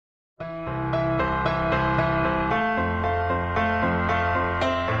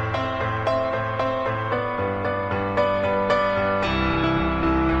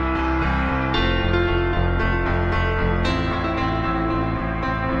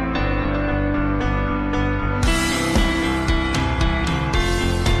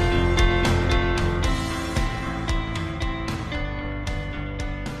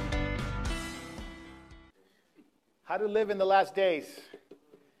to live in the last days.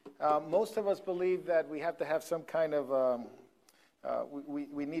 Most of us believe that we have to have some kind of,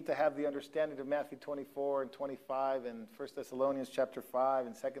 we need to have the understanding of Matthew 24 and 25 and 1 Thessalonians chapter 5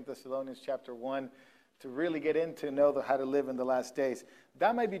 and 2 Thessalonians chapter 1 to really get into how to live in the last days.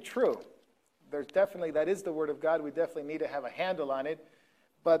 That might be true. There's definitely, that is the Word of God. We definitely need to have a handle on it.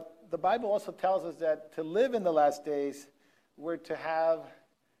 But the Bible also tells us that to live in the last days, we're to have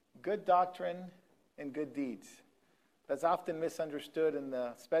good doctrine and good deeds. That's often misunderstood, and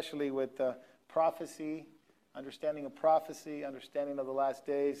especially with prophecy, understanding of prophecy, understanding of the last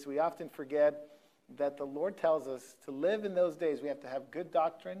days. We often forget that the Lord tells us to live in those days, we have to have good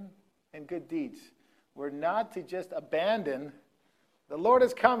doctrine and good deeds. We're not to just abandon, the Lord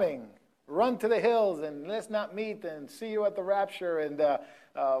is coming, run to the hills, and let's not meet, and see you at the rapture, and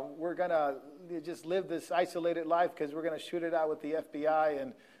we're going to just live this isolated life because we're going to shoot it out with the FBI,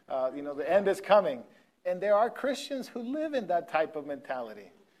 and the end is coming. And there are Christians who live in that type of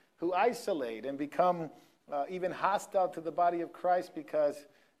mentality, who isolate and become even hostile to the body of Christ because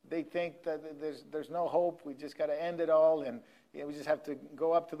they think that there's no hope. We just got to end it all, and we just have to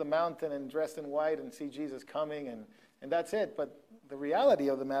go up to the mountain and dress in white and see Jesus coming, and that's it. But the reality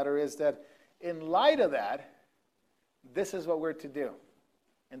of the matter is that in light of that, this is what we're to do.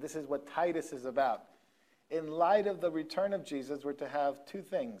 And this is what Titus is about. In light of the return of Jesus, we're to have two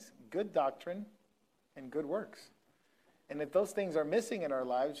things: good doctrine and good works. And if those things are missing in our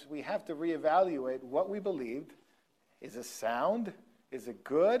lives, we have to reevaluate what we believed. Is it sound? Is it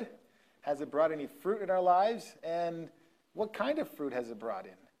good? Has it brought any fruit in our lives? And what kind of fruit has it brought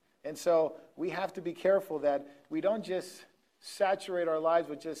in? And so we have to be careful that we don't just saturate our lives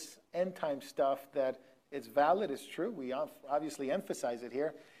with just end-time stuff that is valid, is true. We obviously emphasize it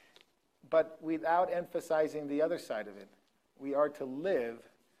here, but without emphasizing the other side of it. We are to live,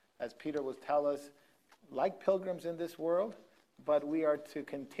 as Peter will tell us, like pilgrims in this world, but we are to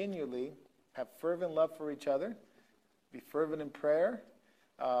continually have fervent love for each other, be fervent in prayer,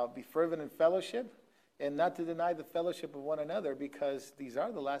 be fervent in fellowship, and not to deny the fellowship of one another, because these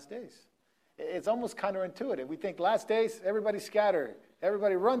are the last days. It's almost counterintuitive. We think last days, everybody scatter,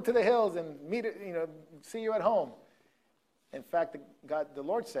 everybody run to the hills and meet, see you at home. In fact, the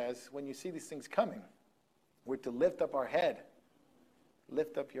Lord says, when you see these things coming, we're to lift up our head.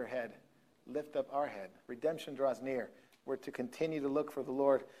 Lift up your head. Lift up our head. Redemption draws near. We're to continue to look for the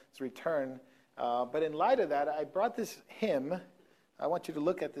Lord's return. But in light of that, I brought this hymn. I want you to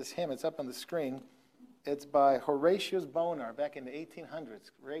look at this hymn. It's up on the screen. It's by Horatius Bonar back in the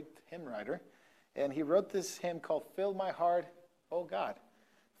 1800s. Great hymn writer. And he wrote this hymn called Fill My Heart, O God.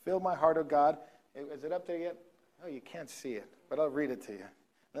 Fill my heart, O God. Is it up there yet? Oh, you can't see it, but I'll read it to you,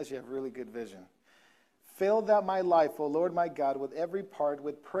 unless you have really good vision. Fill thou my life, O Lord my God, with every part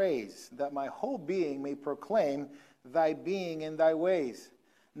with praise, that my whole being may proclaim thy being and thy ways.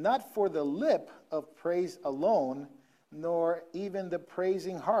 Not for the lip of praise alone, nor even the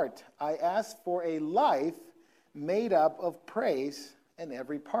praising heart. I ask for a life made up of praise in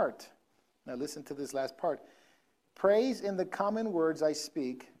every part. Now listen to this last part. Praise in the common words I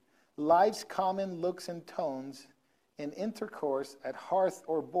speak, life's common looks and tones, in intercourse at hearth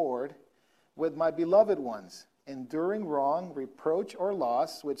or board, with my beloved ones, enduring wrong, reproach, or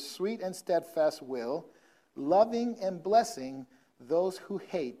loss, with sweet and steadfast will, loving and blessing those who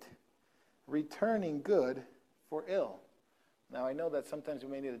hate, returning good for ill. Now, I know that sometimes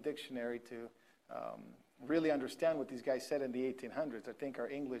we may need a dictionary to really understand what these guys said in the 1800s. I think our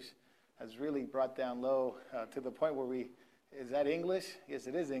English has really brought down low to the point where is that English? Yes,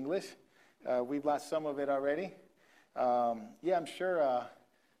 it is English. We've lost some of it already. Yeah, I'm sure...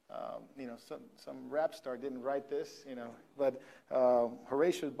 some rap star didn't write this, but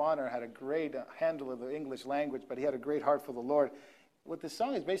Horatius Bonar had a great handle of the English language, but he had a great heart for the Lord. What the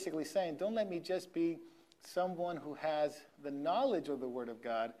song is basically saying, don't let me just be someone who has the knowledge of the Word of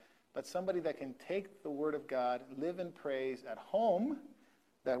God, but somebody that can take the Word of God, live in praise at home.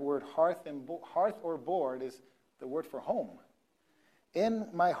 That word hearth or board is the word for home. In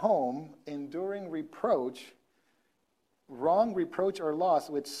my home, enduring reproach, wrong, reproach, or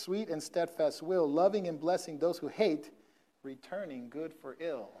loss, with sweet and steadfast will, loving and blessing those who hate, returning good for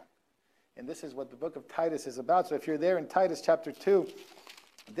ill. And this is what the book of Titus is about. So if you're there in Titus chapter 2,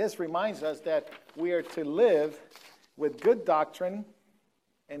 this reminds us that we are to live with good doctrine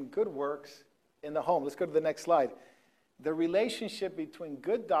and good works in the home. Let's go to the next slide. The relationship between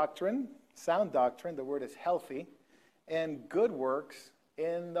good doctrine, sound doctrine, the word is healthy, and good works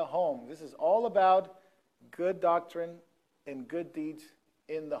in the home. This is all about good doctrine and good deeds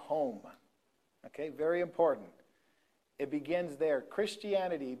in the home. Okay, very important. It begins there.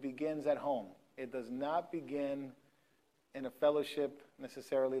 Christianity begins at home. It does not begin in a fellowship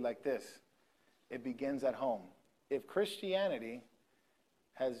necessarily like this. It begins at home. If Christianity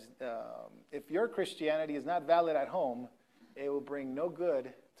if your Christianity is not valid at home, it will bring no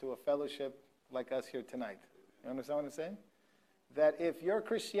good to a fellowship like us here tonight. You understand what I'm saying? That if your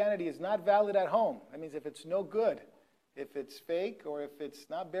Christianity is not valid at home, that means if it's no good, if it's fake or if it's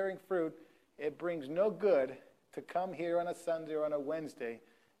not bearing fruit, it brings no good to come here on a Sunday or on a Wednesday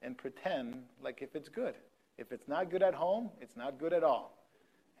and pretend like if it's good. If it's not good at home, it's not good at all.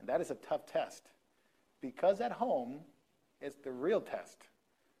 And that is a tough test. Because at home is the real test.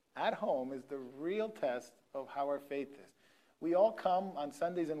 At home is the real test of how our faith is. We all come on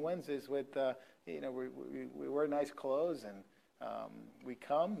Sundays and Wednesdays with, we wear nice clothes and we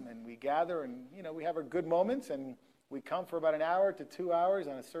come and we gather and, we have our good moments and we come for about an hour to 2 hours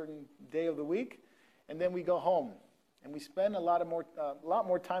on a certain day of the week, and then we go home and we spend a lot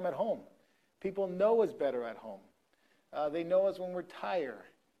more time at home. People know us better at home. They know us when we're tired.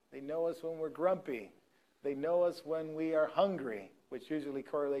 They know us when we're grumpy. They know us when we are hungry, which usually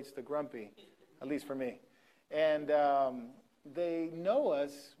correlates to grumpy, at least for me. And they know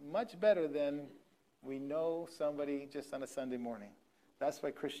us much better than we know somebody just on a Sunday morning. That's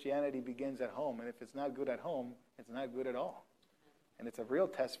why Christianity begins at home. And if it's not good at home, it's not good at all. And it's a real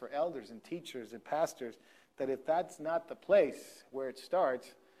test for elders and teachers and pastors that if that's not the place where it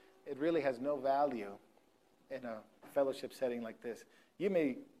starts, it really has no value in a fellowship setting like this. You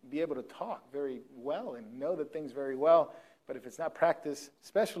may be able to talk very well and know the things very well, but if it's not practiced,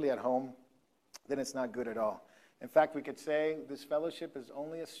 especially at home, then it's not good at all. In fact, we could say this fellowship is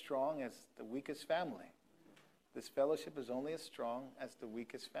only as strong as the weakest family. This fellowship is only as strong as the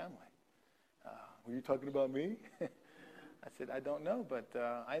weakest family. Were you talking about me? I said, I don't know, but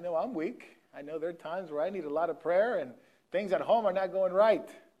I know I'm weak. I know there are times where I need a lot of prayer and things at home are not going right.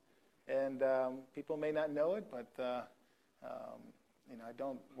 And people may not know it, but I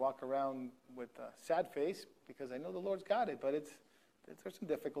don't walk around with a sad face because I know the Lord's got it. But there's some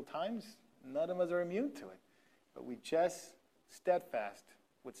difficult times. None of us are immune to it. But we just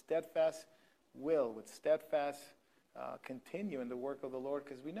with steadfast will, with steadfast continue in the work of the Lord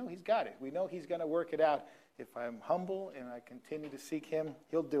because we know He's got it. We know He's going to work it out. If I'm humble and I continue to seek Him,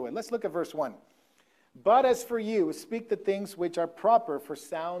 He'll do it. Let's look at verse 1. But as for you, speak the things which are proper for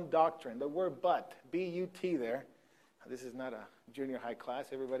sound doctrine. The word but, B-U-T there. This is not a junior high class.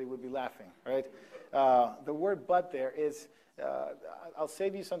 Everybody would be laughing, right? The word but there is, I'll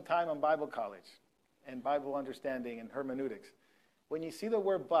save you some time on Bible college and Bible understanding and hermeneutics. When you see the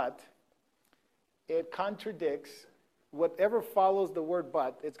word but, it contradicts whatever follows the word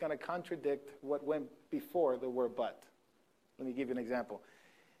but. It's going to contradict what went before the word but. Let me give you an example.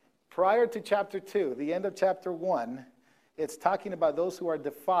 Prior to chapter 2, the end of chapter 1, it's talking about those who are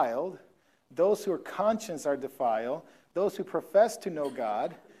defiled, those whose conscience are defiled, those who profess to know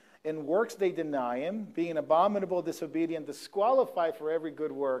God. In works they deny Him, being abominable, disobedient, disqualified for every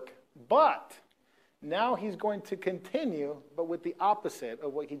good work. But now he's going to continue, but with the opposite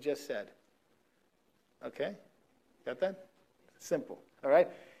of what he just said. Okay? Got that? Simple. All right?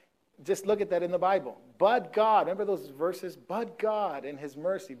 Just look at that in the Bible. But God, remember those verses? But God in His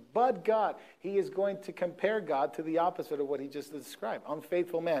mercy. But God. He is going to compare God to the opposite of what he just described.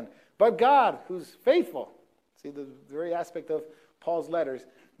 Unfaithful man. But God, who's faithful. See, the very aspect of Paul's letters.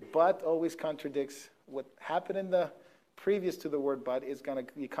 But always contradicts what happened in the previous to the word but is going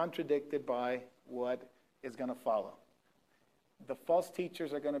to be contradicted by what is going to follow. The false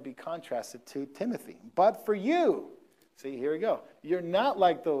teachers are going to be contrasted to Timothy. But for you, see, here we go. You're not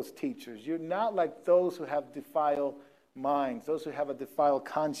like those teachers. You're not like those who have defiled minds, those who have a defiled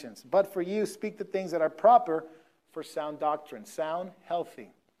conscience. But for you, speak the things that are proper for sound doctrine. Sound,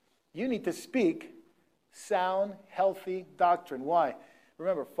 healthy. You need to speak sound, healthy doctrine. Why?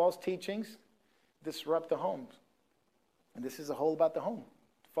 Remember, false teachings disrupt the homes. And this is a whole about the home.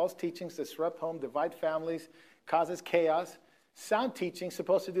 False teachings disrupt home, divide families, causes chaos. Sound teaching is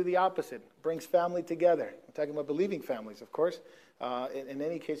supposed to do the opposite, brings family together. I'm talking about believing families, of course. In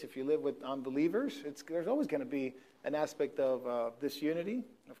any case, if you live with unbelievers, there's always going to be an aspect of disunity,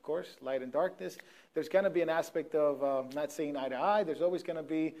 of course, light and darkness. There's going to be an aspect of not seeing eye to eye. There's always going to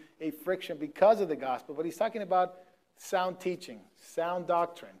be a friction because of the gospel. But he's talking about sound teaching, sound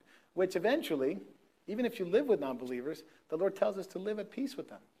doctrine, which eventually, even if you live with non-believers, the Lord tells us to live at peace with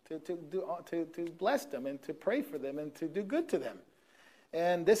them, to bless them and to pray for them and to do good to them.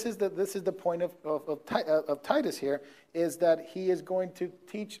 And this is the point of Titus here, is that he is going to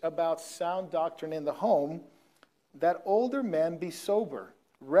teach about sound doctrine in the home, that older men be sober,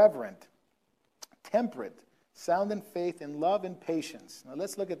 reverent, temperate, sound in faith, in love and patience. Now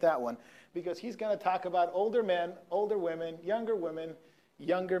let's look at that one. because he's going to talk about older men, older women,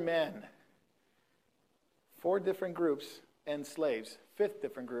 younger men. 4 different groups and slaves. 5th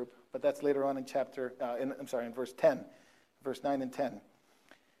different group, but that's later on in in verse 10, verse 9 and 10.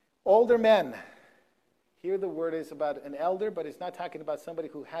 Older men. Here the word is about an elder, but it's not talking about somebody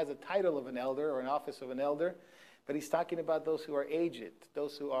who has a title of an elder or an office of an elder, but he's talking about those who are aged,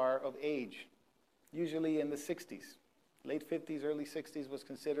 those who are of age, usually in the 60s. Late 50s, early 60s was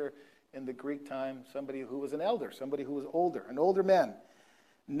considered in the Greek time somebody who was an elder, somebody who was older, an older man.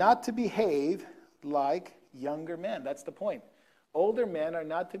 Not to behave like younger men. That's the point. Older men are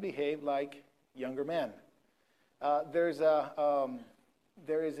not to behave like younger men. There is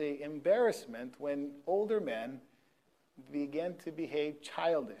an embarrassment when older men begin to behave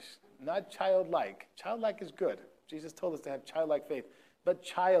childish, not childlike. Childlike is good. Jesus told us to have childlike faith, but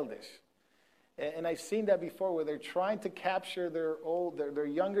childish. And I've seen that before, where they're trying to capture their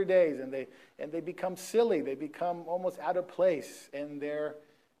younger days, and they become silly. They become almost out of place in their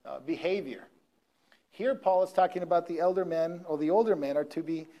behavior. Here, Paul is talking about the elder men, or the older men, are to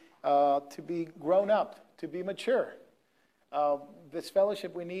be grown up, to be mature. This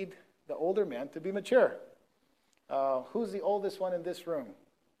fellowship, we need the older men to be mature. Who's the oldest one in this room?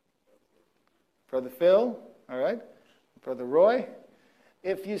 Brother Phil, all right. Brother Roy.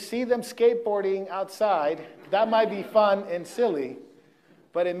 If you see them skateboarding outside, that might be fun and silly,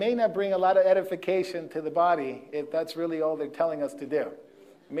 but it may not bring a lot of edification to the body if that's really all they're telling us to do.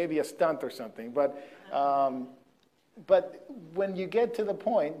 Maybe a stunt or something. But when you get to the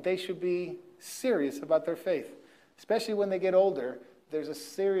point, they should be serious about their faith. Especially when they get older, there's a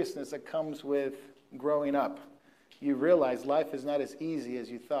seriousness that comes with growing up. You realize life is not as easy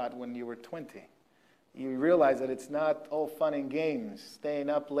as you thought when you were 20. You realize that it's not all fun and games, staying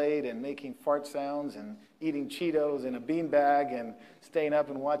up late and making fart sounds and eating Cheetos in a beanbag and staying up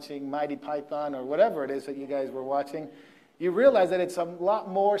and watching Mighty Python or whatever it is that you guys were watching. You realize that it's a lot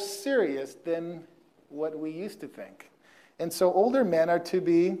more serious than what we used to think. And so older men are to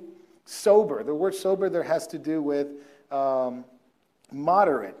be sober. The word sober there has to do with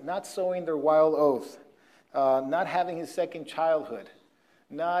moderate, not sowing their wild oats, not having his second childhood,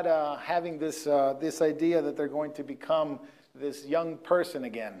 not having this idea that they're going to become this young person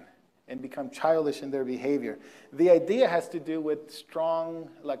again and become childish in their behavior. The idea has to do with strong,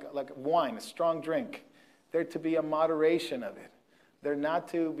 like wine, a strong drink. They're to be a moderation of it. They're not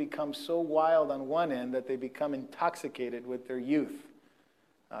to become so wild on one end that they become intoxicated with their youth.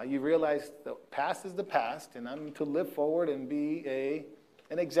 You realize the past is the past, and I'm to live forward and be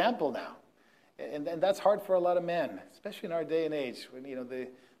an example now. And that's hard for a lot of men, especially in our day and age, when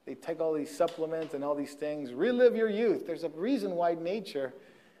they take all these supplements and all these things. Relive your youth. There's a reason why nature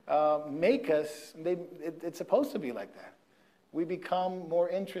it's supposed to be like that. We become more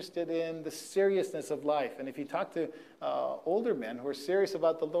interested in the seriousness of life. And if you talk to older men who are serious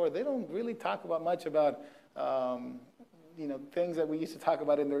about the Lord, they don't really talk about much about things that we used to talk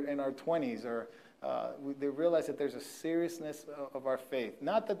about in our 20s. Or they realize that there's a seriousness of our faith.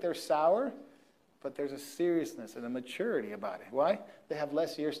 Not that they're sour, but there's a seriousness and a maturity about it. Why? They have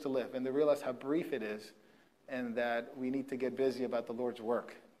less years to live, and they realize how brief it is, and that we need to get busy about the Lord's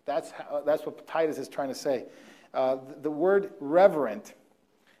work. That's what Titus is trying to say. The word reverent,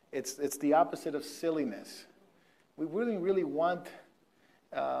 it's the opposite of silliness. We really want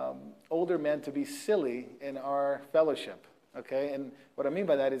older men to be silly in our fellowship. Okay, and what I mean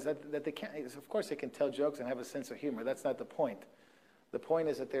by that is that they can't. Of course, they can tell jokes and have a sense of humor. That's not the point. The point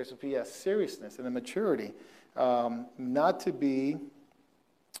is that there's to be a seriousness and a maturity, not to be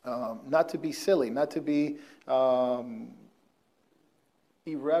silly, not to be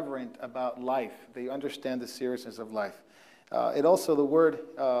irreverent about life. They understand the seriousness of life. It also, the word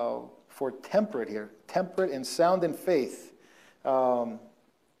for temperate here, temperate and sound in faith.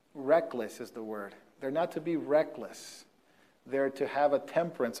 Reckless is the word. They're not to be reckless. They're to have a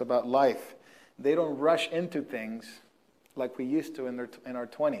temperance about life. They don't rush into things like we used to in our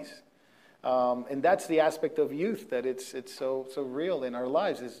 20s. And that's the aspect of youth that it's so real in our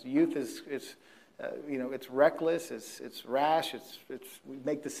lives. Youth is it's reckless, it's rash, we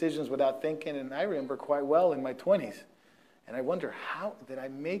make decisions without thinking. And I remember quite well in my 20s. And I wonder, how did I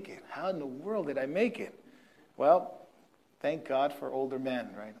make it? How in the world did I make it? Well, thank God for older men,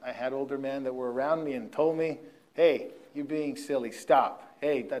 right? I had older men that were around me and told me, hey, you're being silly, stop.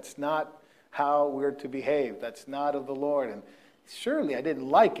 Hey, that's not how we're to behave. That's not of the Lord. And surely I didn't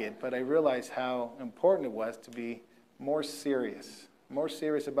like it, but I realized how important it was to be more serious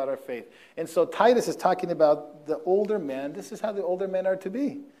about our faith. And so Titus is talking about the older men. This is how the older men are to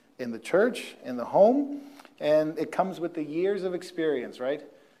be in the church, in the home, and it comes with the years of experience, right?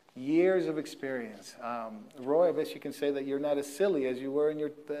 Years of experience. Roy, I guess you can say that you're not as silly as you were in your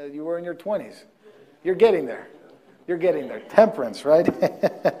 20s. You're getting there. You're getting there. Temperance, right?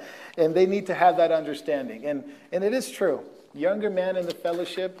 And they need to have that understanding. And it is true. Younger men in the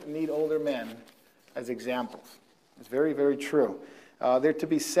fellowship need older men as examples. It's very, very true. They're to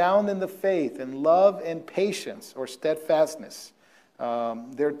be sound in the faith and love and patience or steadfastness.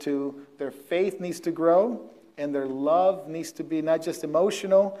 Their faith needs to grow, and their love needs to be not just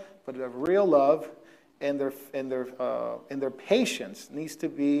emotional, but a real love, and their patience needs to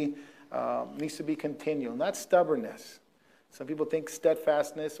be continual, not stubbornness. Some people think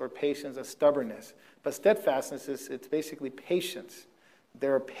steadfastness or patience as stubbornness, but steadfastness it's basically patience.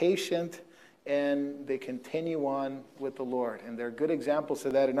 They're patient and they continue on with the Lord, and there are good examples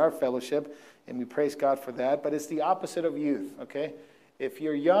of that in our fellowship, and we praise God for that. But it's the opposite of youth. Okay. If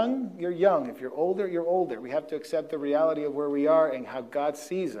you're young, you're young. If you're older, you're older. We have to accept the reality of where we are and how God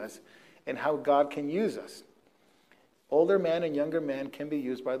sees us and how God can use us. Older men and younger men can be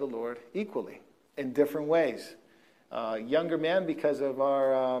used by the Lord equally in different ways. Younger men, because of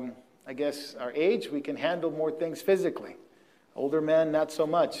our age, we can handle more things physically. Older men, not so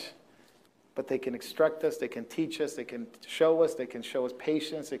much. But they can instruct us, they can teach us, they can show us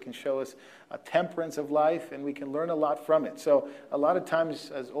patience, they can show us a temperance of life, and we can learn a lot from it. So a lot of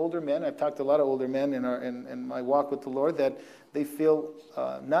times as older men, I've talked to a lot of older men in my walk with the Lord, that they feel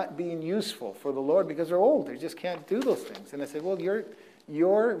not being useful for the Lord because they're old. They just can't do those things. And I said, well,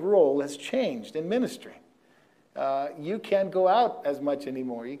 your role has changed in ministry. You can't go out as much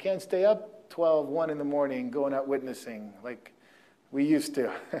anymore. You can't stay up 12, 1 in the morning going out witnessing like we used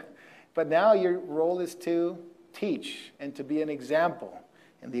to. But now your role is to teach and to be an example.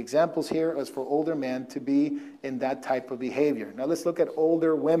 And the examples here is for older men to be in that type of behavior. Now let's look at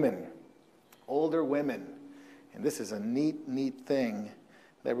older women. Older women. And this is a neat thing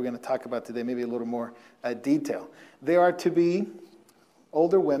that we're going to talk about today, maybe a little more detail. They are to be,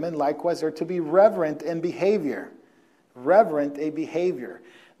 older women, likewise, are to be reverent in behavior. Reverent a behavior.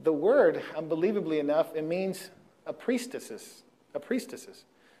 The word, unbelievably enough, it means a priestesses. A priestesses.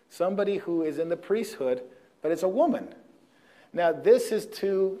 Somebody who is in the priesthood, but it's a woman. Now, this is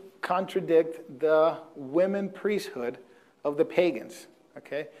to contradict the women priesthood of the pagans.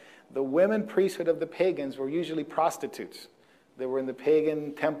 Okay? The women priesthood of the pagans were usually prostitutes. They were in the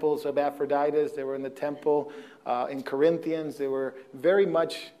pagan temples of Aphrodite. They were in the temple in Corinthians. They were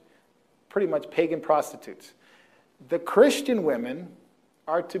pretty much pagan prostitutes. The Christian women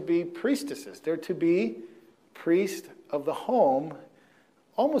are to be priestesses. They're to be priests of the home,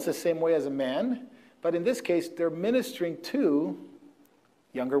 almost the same way as a man, but in this case, they're ministering to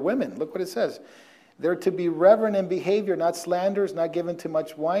younger women. Look what it says. They're to be reverent in behavior, not slanderers, not given to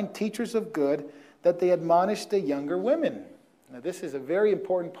much wine, teachers of good, that they admonish the younger women. Now, this is a very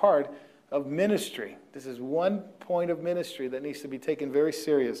important part of ministry. This is one point of ministry that needs to be taken very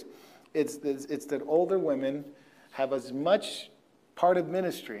serious. It's that older women have as much part of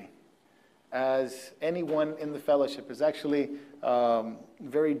ministry as anyone in the fellowship. Is actually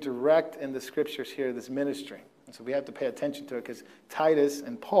very direct in the scriptures here, this ministry. And so we have to pay attention to it, because Titus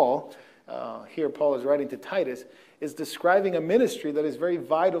and Paul, here Paul is writing to Titus, is describing a ministry that is very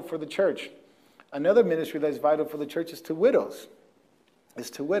vital for the church. Another ministry that is vital for the church is to widows.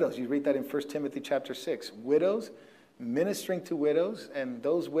 You read that in 1 Timothy chapter 6. Widows, ministering to widows, and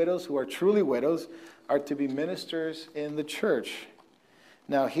those widows who are truly widows are to be ministers in the church.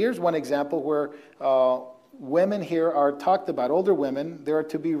 Now, here's one example where women here are talked about, older women. They are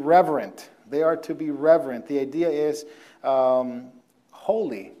to be reverent. They are to be reverent. The idea is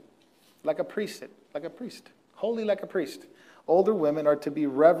holy, like a priest. Holy like a priest. Older women are to be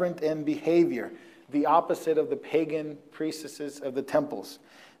reverent in behavior, the opposite of the pagan priestesses of the temples.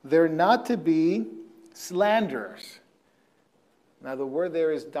 They're not to be slanderers. Now, the word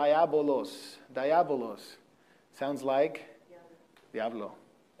there is diabolos. Diabolos. Sounds like diablo.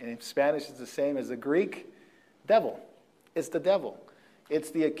 And in Spanish, it's the same as the Greek devil. It's the devil.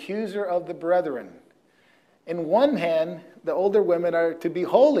 It's the accuser of the brethren. In one hand, the older women are to be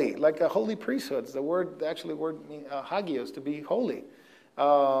holy, like a holy priesthood. The word hagios, to be holy.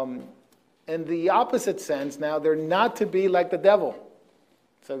 In the opposite sense, now, they're not to be like the devil.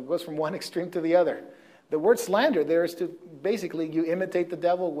 So it goes from one extreme to the other. The word slander there is to, basically, you imitate the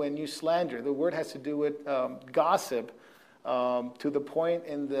devil when you slander. The word has to do with gossip, to the point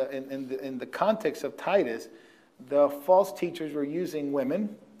in the context of Titus, the false teachers were using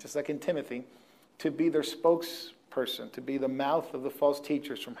women, just like in Timothy, to be their spokesperson, to be the mouth of the false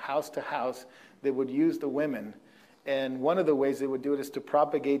teachers. From house to house, they would use the women. And one of the ways they would do it is to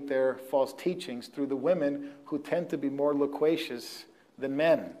propagate their false teachings through the women, who tend to be more loquacious than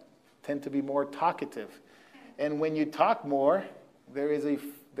men. tend to be more talkative. And when you talk more,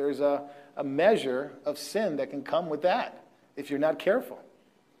 there's a measure of sin that can come with that if you're not careful.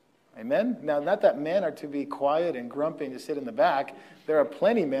 Amen? Now, not that men are to be quiet and grumpy and to sit in the back. There are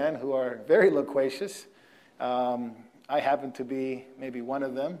plenty of men who are very loquacious. I happen to be maybe one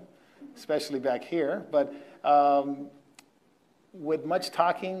of them, especially back here. But with much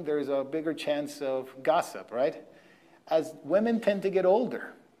talking, there's a bigger chance of gossip, right? As women tend to get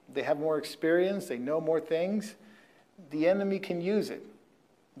older, they have more experience, they know more things, the enemy can use it.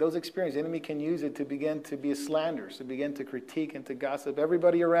 Those experiences, the enemy can use it to begin to be slanders, to begin to critique and to gossip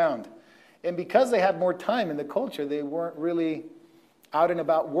everybody around. And because they have more time in the culture, they weren't really out and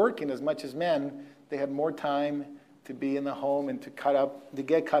about working as much as men. They had more time to be in the home and to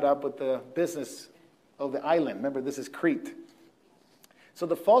get caught up with the business of the island. Remember, this is Crete. So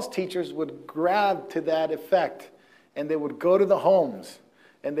the false teachers would grab to that effect, and they would go to the homes,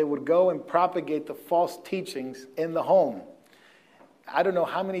 and they would go and propagate the false teachings in the home. I don't know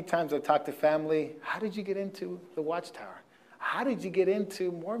how many times I've talked to family, how did you get into the Watchtower? How did you get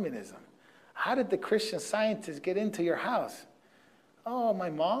into Mormonism? How did the Christian Scientists get into your house? Oh, my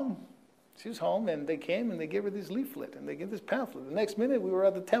mom, she was home, and they came, and they gave her this leaflet, and they gave this pamphlet. The next minute, we were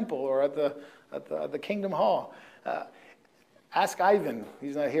at the temple or at the Kingdom Hall. Ask Ivan,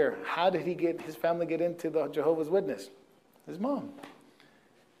 he's not here. How did his family get into the Jehovah's Witness? His mom.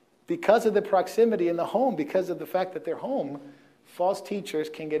 Because of the proximity in the home, because of the fact that they're home, false teachers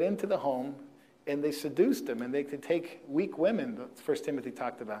can get into the home, and they seduce them, and they can take weak women, that 1 Timothy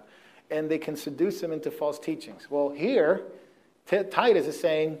talked about, and they can seduce them into false teachings. Well, here, Titus is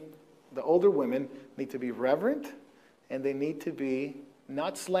saying the older women need to be reverent, and they need to be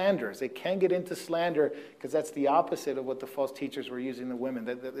not slanderers. They can get into slander because that's the opposite of what the false teachers were using the women.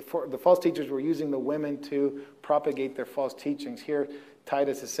 The false teachers were using the women to propagate their false teachings. Here,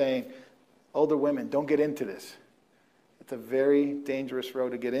 Titus is saying, older women, don't get into this. It's a very dangerous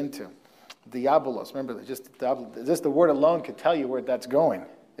road to get into. Diabolos, remember, just the word alone could tell you where that's going.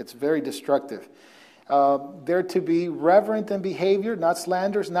 It's very destructive. They're to be reverent in behavior, not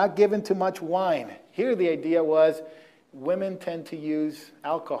slanderers, not given to much wine. Here the idea was women tend to use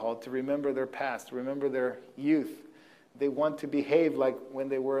alcohol to remember their past, to remember their youth. They want to behave like when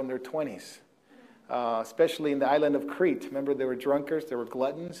they were in their 20s, especially in the island of Crete. Remember, they were drunkards, they were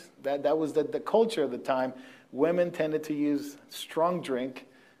gluttons. That was the culture of the time. Women tended to use strong drink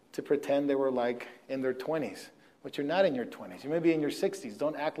to pretend they were like in their 20s. But you're not in your 20s. You may be in your 60s.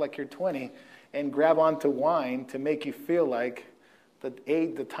 Don't act like you're 20 and grab onto wine to make you feel like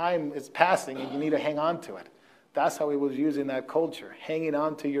the time is passing and you need to hang on to it. That's how he was using that culture. Hanging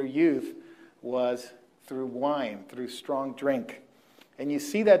on to your youth was through wine, through strong drink. And you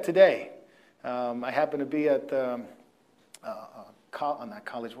see that today. I happen to be at not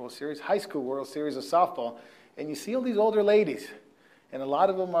College World Series, High School World Series of softball, and you see all these older ladies. And a lot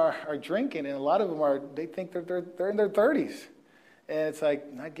of them are drinking, and a lot of them they think they're in their 30s. And it's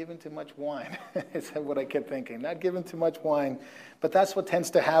like, not giving too much wine. Is what I kept thinking. Not giving too much wine. But that's what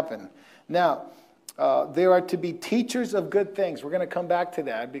tends to happen. Now, there are to be teachers of good things. We're going to come back to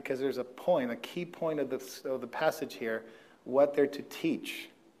that because there's a key point of the passage here, what they're to teach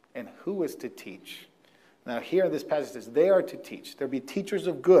and who is to teach. Now, here in this passage it says, they are to teach. There be teachers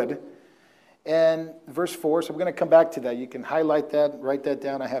of good. And verse 4, so we're going to come back to that. You can highlight that, write that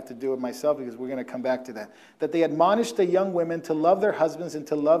down. I have to do it myself because we're going to come back to that. That they admonish the young women to love their husbands and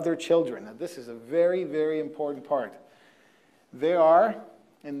to love their children. Now, this is a very, very important part. There are,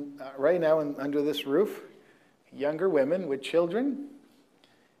 right now under this roof, younger women with children.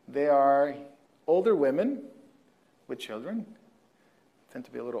 There are older women with children. Tend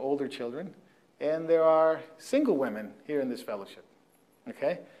to be a little older children. And there are single women here in this fellowship.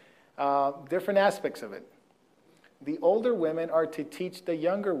 Okay? Different aspects of it. The older women are to teach the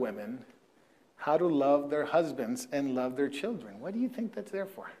younger women how to love their husbands and love their children. What do you think that's there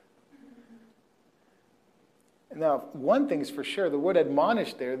for? Now, one thing is for sure, the word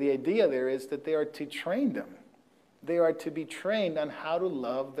admonish there, the idea there is that they are to train them. They are to be trained on how to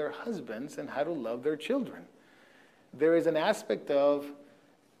love their husbands and how to love their children. There is an aspect of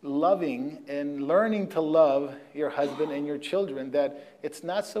loving and learning to love your husband and your children that it's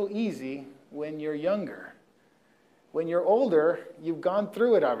not so easy when you're younger. When you're older, you've gone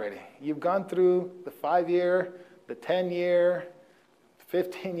through it already. You've gone through the 5-year, the 10-year,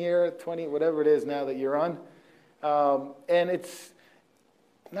 15-year, 20, whatever it is now that you're on. And I'm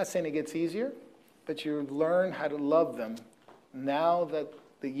not saying it gets easier, but you learn how to love them now that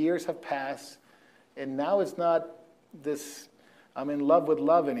the years have passed, and now it's not this I'm in love with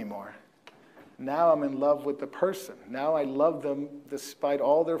love anymore. Now I'm in love with the person. Now I love them despite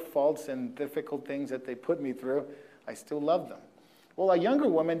all their faults and difficult things that they put me through. I still love them. Well, a younger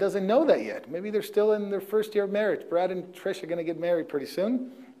woman doesn't know that yet. Maybe they're still in their first year of marriage. Brad and Trish are going to get married pretty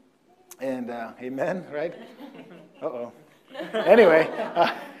soon. And amen, right? Uh-oh. Anyway,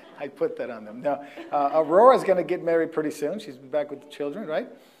 I put that on them. Now, Aurora's going to get married pretty soon. She's back with the children, right?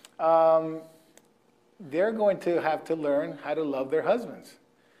 They're going to have to learn how to love their husbands.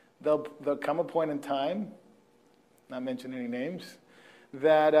 There'll come a point in time, not mention any names,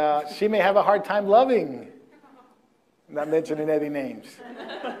 that she may have a hard time loving, not mentioning any names.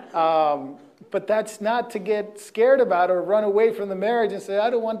 But that's not to get scared about or run away from the marriage and say, I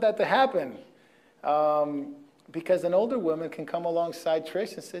don't want that to happen. Because an older woman can come alongside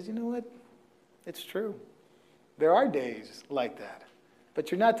Trish and says, you know what? It's true. There are days like that. But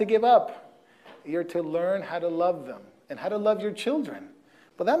you're not to give up. You're to learn how to love them and how to love your children.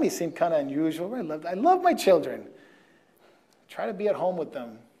 Well, that may seem kind of unusual. I love my children. Try to be at home with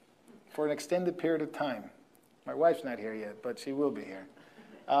them for an extended period of time. My wife's not here yet, but she will be here.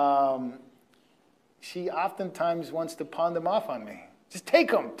 She oftentimes wants to pawn them off on me. Just take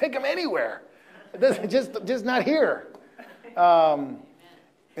them anywhere. Just not here. Amen.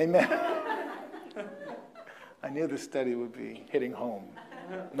 I knew this study would be hitting home.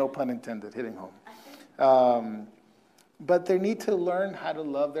 No pun intended, hitting home. But they need to learn how to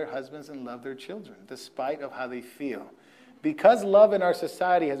love their husbands and love their children, despite of how they feel. Because love in our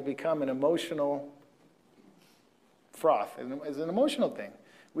society has become an emotional froth, it's an emotional thing.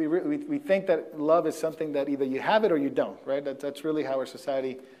 We think that love is something that either you have it or you don't, right? That's really how our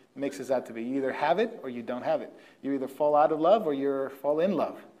society makes us out to be. You either have it or you don't have it. You either fall out of love or you fall in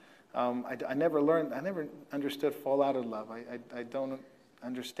love. I never understood fall out of love. I don't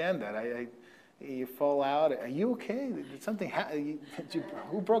understand that. You fall out. Are you okay? Did something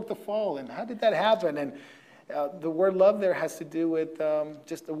who broke the fall, and how did that happen? And the word love there has to do with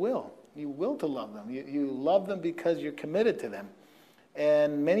just the will. You will to love them. You love them because you're committed to them.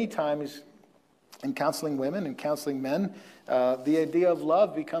 And many times in counseling women and counseling men, the idea of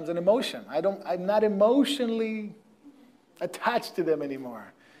love becomes an emotion. I'm not emotionally attached to them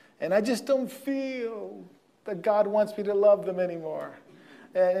anymore. And I just don't feel that God wants me to love them anymore.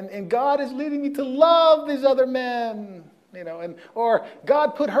 And God is leading me to love these other men, or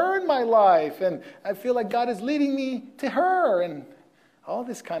God put her in my life, and I feel like God is leading me to her, and all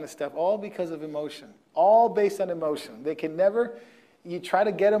this kind of stuff, all because of emotion, all based on emotion. They can never, you try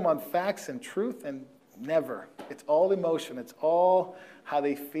to get them on facts and truth, and never. It's all emotion. It's all how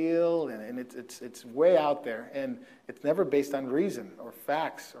they feel, and it's way out there, and it's never based on reason or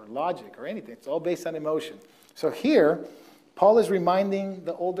facts or logic or anything. It's all based on emotion. So here, Paul is reminding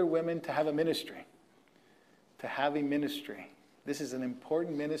the older women to have a ministry. To have a ministry. This is an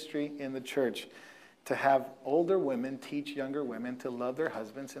important ministry in the church. To have older women teach younger women to love their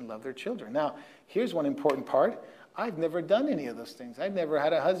husbands and love their children. Now, here's one important part. I've never done any of those things. I've never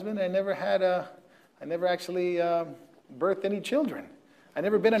had a husband. I never actually birthed any children. I've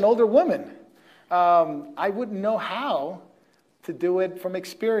never been an older woman. I wouldn't know how to do it from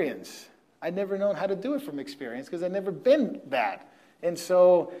experience. I'd never known how to do it from experience because I'd never been that. And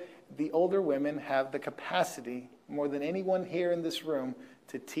so the older women have the capacity, more than anyone here in this room,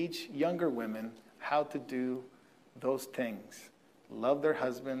 to teach younger women how to do those things. Love their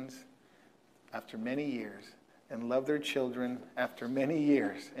husbands after many years and love their children after many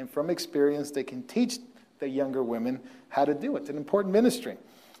years. And from experience, they can teach the younger women how to do it. It's an important ministry.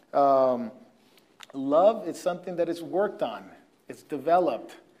 Love is something that is worked on. It's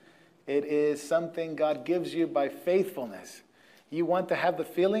developed. It is something God gives you by faithfulness. You want to have the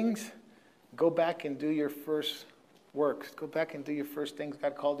feelings? Go back and do your first works. Go back and do your first things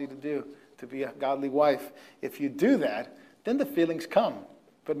God called you to do, to be a godly wife. If you do that, then the feelings come.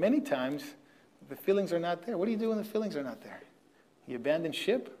 But many times, the feelings are not there. What do you do when the feelings are not there? You abandon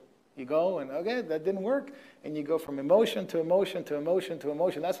ship. You go and, okay, that didn't work. And you go from emotion to emotion to emotion to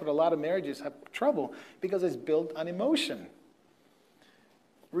emotion. That's what a lot of marriages have trouble, because it's built on emotion.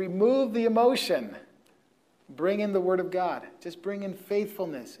 Remove the emotion. Bring in the Word of God. Just bring in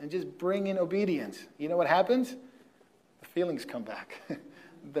faithfulness and just bring in obedience. You know what happens? The feelings come back.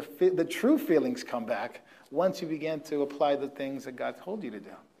 The true feelings come back once you begin to apply the things that God told you to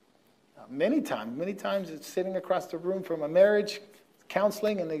do. Many times it's sitting across the room from a marriage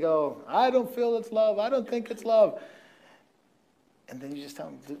counseling, and they go, I don't feel it's love. I don't think it's love. And then you just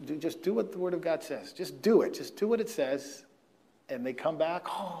tell them, just do what the Word of God says. Just do it. Just do what it says. And they come back,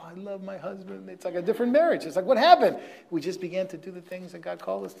 oh, I love my husband. It's like a different marriage. It's like, what happened? We just began to do the things that God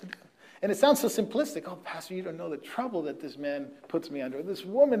called us to do. And it sounds so simplistic. Oh, Pastor, you don't know the trouble that this man puts me under. This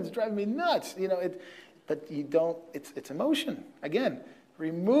woman's driving me nuts. But you don't, it's emotion. Again,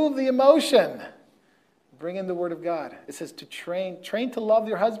 remove the emotion. Bring in the Word of God. It says to train to love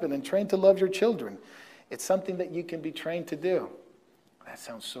your husband and train to love your children. It's something that you can be trained to do. That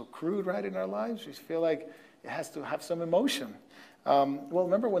sounds so crude, right, in our lives. We feel like it has to have some emotion. Well,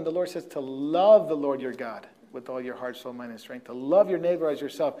 remember when the Lord says to love the Lord your God with all your heart, soul, mind, and strength, to love your neighbor as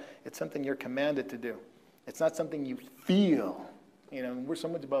yourself, it's something you're commanded to do. It's not something you feel. We're so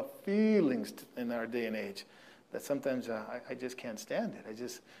much about feelings in our day and age that sometimes I just can't stand it.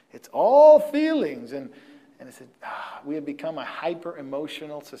 It's all feelings. And it said, we have become a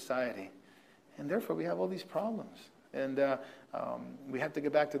hyper-emotional society. And therefore, we have all these problems. And we have to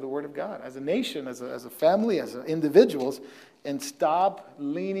get back to the Word of God as a nation, as a family, as individuals, and stop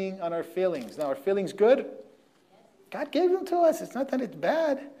leaning on our feelings. Now, are feelings good? God gave them to us. It's not that it's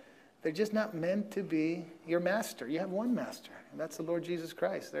bad. They're just not meant to be your master. You have one master, and that's the Lord Jesus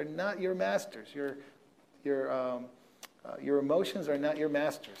Christ. They're not your masters. Your emotions are not your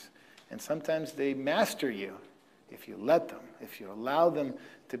masters. And sometimes they master you if you let them, if you allow them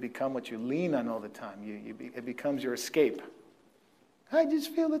to become what you lean on all the time. It becomes your escape. I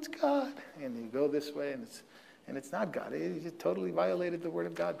just feel it's God. And you go this way, and it's not God. You just totally violated the Word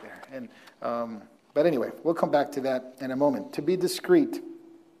of God there. But anyway, we'll come back to that in a moment. To be discreet,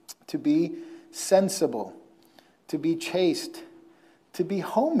 to be sensible, to be chaste, to be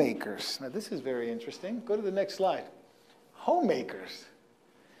homemakers. Now, this is very interesting. Go to the next slide. Homemakers.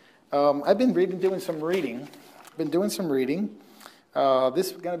 I've been doing some reading. This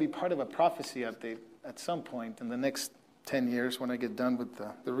is going to be part of a prophecy update at some point in the next 10 years when I get done with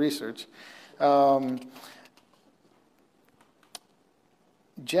the research.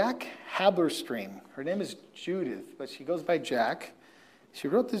 Jack Haberstream. Her name is Judith, but she goes by Jack. She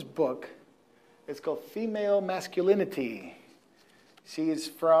wrote this book. It's called Female Masculinity. She is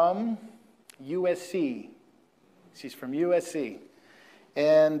from USC. She's from USC.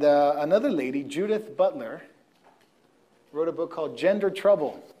 And another lady, Judith Butler, wrote a book called Gender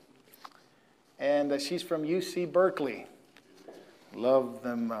Trouble. And she's from UC Berkeley. Love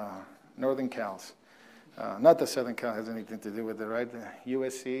them Northern Cals. Not that Southern Cal has anything to do with it, right? The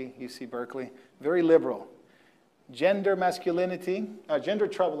UC Berkeley. Very liberal. Gender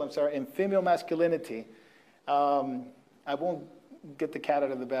Trouble, and Female Masculinity. I won't get the cat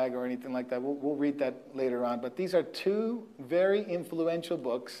out of the bag or anything like that. We'll read that later on. But these are two very influential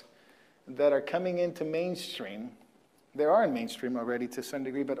books that are coming into mainstream. They are in mainstream already to some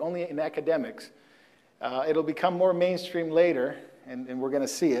degree, but only in academics. It'll become more mainstream later, and we're going to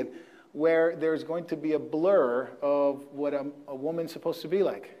see it, where there's going to be a blur of what a woman's supposed to be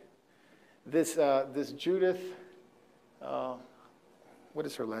like. This Judith, what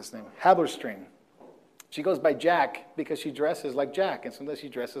is her last name? Haberstream. She goes by Jack because she dresses like Jack, and sometimes she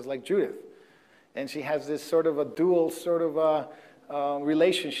dresses like Judith. And she has this sort of a dual sort of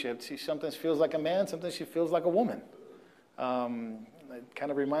relationship. She sometimes feels like a man, sometimes she feels like a woman. It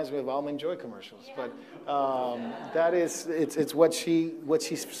kind of reminds me of Almond Joy commercials, but that is it's what she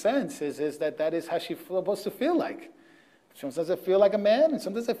senses is that is how she's supposed to feel like. Sometimes I feel like a man, and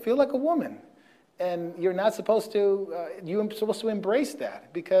sometimes I feel like a woman, and you're not supposed to. You're supposed to embrace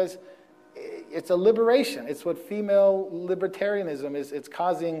that because it's a liberation. It's what female libertarianism is. It's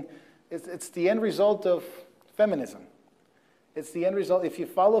causing. It's the end result of feminism. It's the end result. If you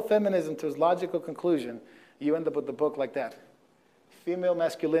follow feminism to its logical conclusion, you end up with a book like that. Female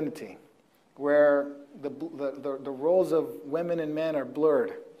Masculinity, where the roles of women and men are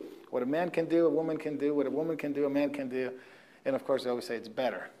blurred. What a man can do, a woman can do. What a woman can do, a man can do. And of course, I always say it's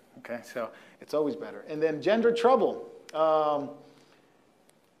better. Okay, so it's always better. And then Gender Trouble.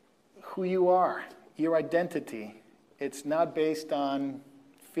 Who you are, your identity. It's not based on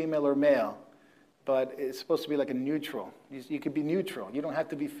female or male, but it's supposed to be like a neutral. You could be neutral. You don't have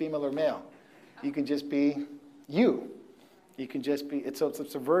to be female or male. You can just be you. You can just be, it's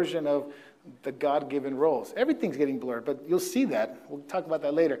a version of the God-given roles. Everything's getting blurred, but you'll see that. We'll talk about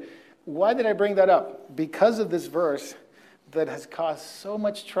that later. Why did I bring that up? Because of this verse that has caused so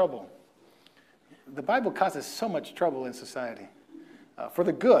much trouble. The Bible causes so much trouble in society for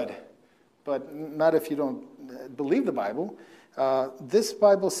the good, but not if you don't believe the Bible. This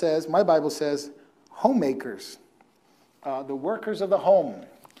Bible says, my Bible says, homemakers, the workers of the home.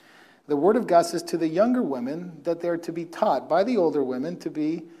 The Word of God says to the younger women that they're to be taught by the older women to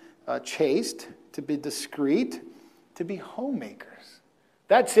be chaste, to be discreet, to be homemakers.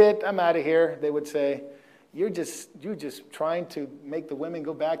 That's it, I'm out of here, they would say. You're just trying to make the women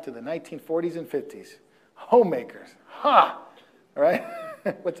go back to the 1940s and 50s. Homemakers. Ha! Right?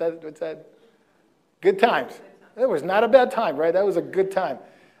 What's that? Good times. That was not a bad time, right? That was a good time.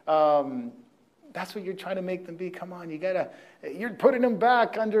 That's what you're trying to make them be. Come on, you're putting them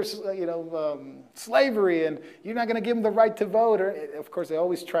back under, slavery, and you're not going to give them the right to vote. Of course, they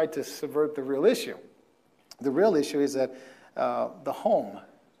always try to subvert the real issue. The real issue is that the home,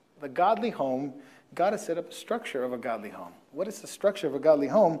 the godly home, God has set up a structure of a godly home. What is the structure of a godly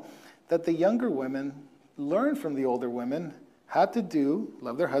home? That the younger women learn from the older women how to do,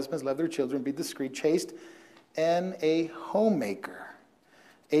 love their husbands, love their children, be discreet, chaste, and a homemaker,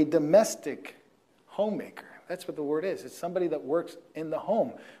 a domestic homemaker. That's what the word is. It's somebody that works in the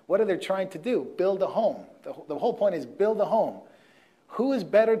home. What are they trying to do? Build a home. The whole point is build a home. Who is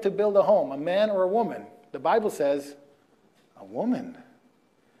better to build a home, a man or a woman? The Bible says a woman.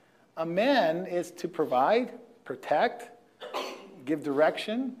 A man is to provide, protect, give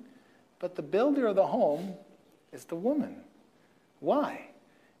direction, but the builder of the home is the woman. Why?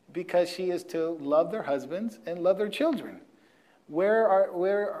 Because she is to love their husbands and love their children. Where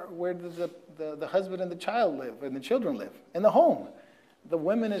does the husband and the child live and the children live? In the home. The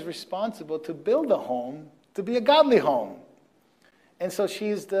woman is responsible to build a home, to be a godly home. And so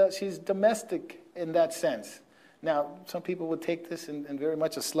she's domestic in that sense. Now, some people would take this and very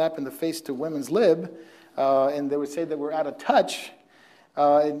much a slap in the face to women's lib, and they would say that we're out of touch,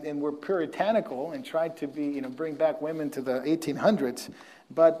 and we're puritanical and try to bring back women to the 1800s.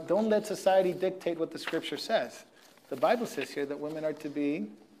 But don't let society dictate what the Scripture says. The Bible says here that women are to be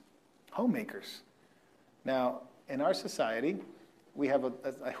homemakers. Now, in our society, we have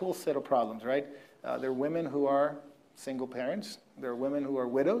a whole set of problems, right? There are women who are single parents. There are women who are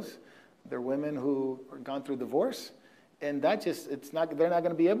widows. There are women who are gone through divorce. And they're not going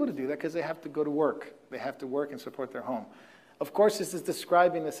to be able to do that because they have to go to work. They have to work and support their home. Of course, this is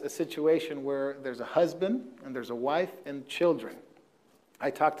describing a situation where there's a husband and there's a wife and children. I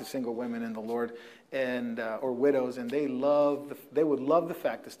talk to single women in the Lord or widows, and they would love the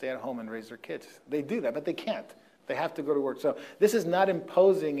fact to stay at home and raise their kids. They do that, but they can't. They have to go to work. So this is not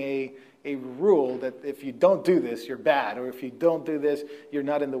imposing a rule that if you don't do this, you're bad, or if you don't do this, you're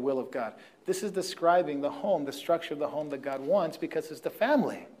not in the will of God. This is describing the home, the structure of the home that God wants, because it's the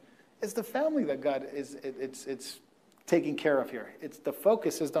family. It's the family that God it's taking care of here. The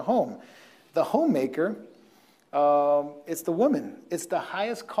focus is the home. The homemaker, it's the woman. It's the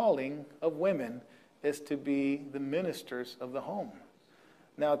highest calling of women is to be the ministers of the home.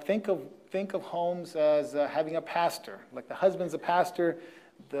 Now think of homes as having a pastor. Like the husband's a pastor,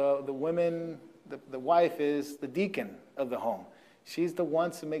 the wife is the deacon of the home. She's the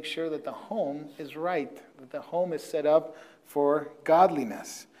one to make sure that the home is right, that the home is set up for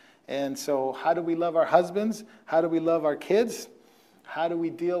godliness. And so how do we love our husbands? How do we love our kids? How do we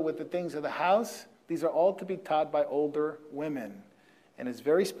deal with the things of the house? These are all to be taught by older women. And it's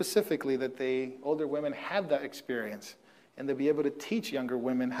very specifically that older women have that experience. And they'll be able to teach younger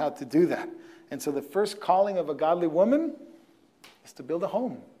women how to do that. And so the first calling of a godly woman is to build a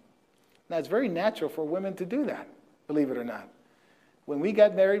home. Now, it's very natural for women to do that, believe it or not. When we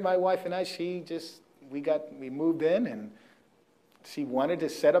got married, my wife and I, we moved in, and she wanted to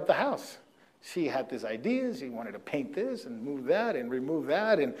set up the house. She had these ideas. She wanted to paint this and move that and remove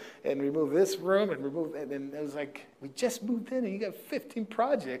that and remove this room and remove, and it was like, we just moved in and you got 15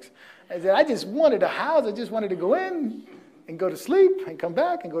 projects. I said, I just wanted a house. I just wanted to go in and go to sleep and come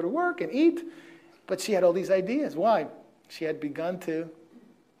back and go to work and eat. But she had all these ideas. Why? She had begun to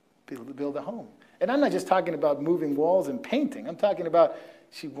build a home. And I'm not just talking about moving walls and painting. I'm talking about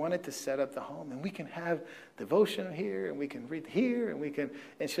she wanted to set up the home. And we can have devotion here, and we can read here,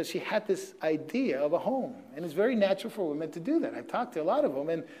 and so she had this idea of a home. And it's very natural for women to do that. I've talked to a lot of them,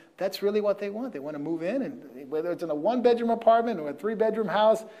 and that's really what they want. They want to move in, and whether it's in a one-bedroom apartment or a three-bedroom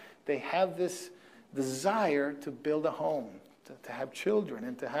house, they have this desire to build a home, to have children,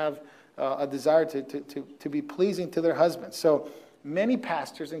 and to have a desire to be pleasing to their husbands. So many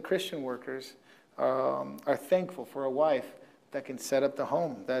pastors and Christian workers are thankful for a wife that can set up the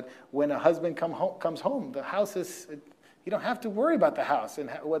home, that when a husband comes home, the house you don't have to worry about the house and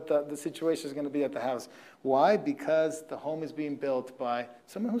what the situation is going to be at the house. Why? Because the home is being built by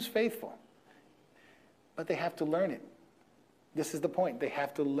someone who's faithful. But they have to learn it. This is the point. They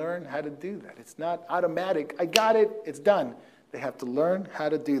have to learn how to do that. It's not automatic. I got it. It's done. They have to learn how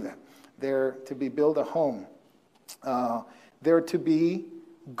to do that. They're to build a home. They're to be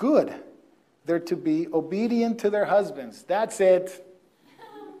good. They're to be obedient to their husbands. That's it.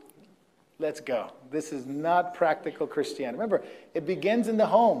 Let's go. This is not practical Christianity. Remember, it begins in the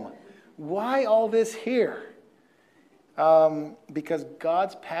home. Why all this here? Because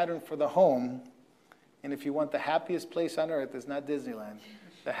God's pattern for the home, and if you want the happiest place on earth, it's not Disneyland.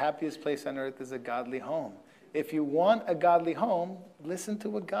 The happiest place on earth is a godly home. If you want a godly home, listen to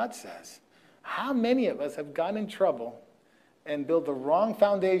what God says. How many of us have gotten in trouble and built the wrong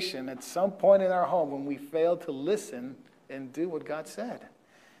foundation at some point in our home when we failed to listen and do what God said?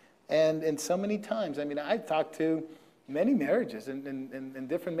 And so many times, I mean, I've talked to many marriages and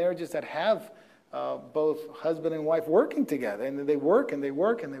different marriages that have both husband and wife working together. And they work and they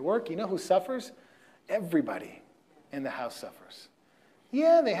work and they work. You know who suffers? Everybody in the house suffers.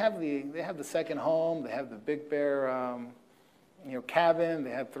 Yeah, they have the second home. They have the big bear cabin.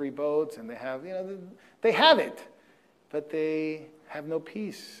 They have 3 boats, and they have they have it, but they have no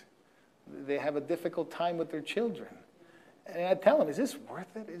peace. They have a difficult time with their children. And I tell them, is this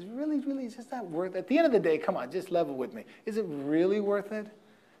worth it? Is this not worth it? At the end of the day, come on, just level with me. Is it really worth it?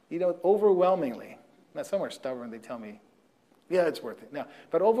 Overwhelmingly. Now, some are stubborn. They tell me, yeah, it's worth it. Now,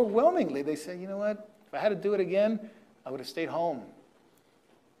 but overwhelmingly, they say, you know what? If I had to do it again, I would have stayed home.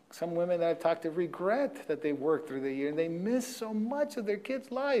 Some women that I've talked to regret that they worked through the year, and they miss so much of their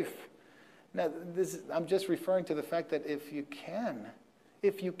kids' life. Now, I'm just referring to the fact that if you can,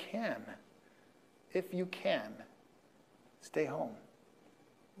 stay home.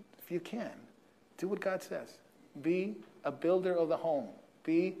 If you can, do what God says. Be a builder of the home.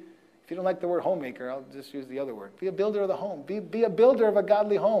 If you don't like the word homemaker, I'll just use the other word. Be a builder of the home. Be a builder of a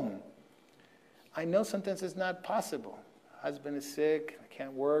godly home. I know sometimes it's not possible. Husband is sick,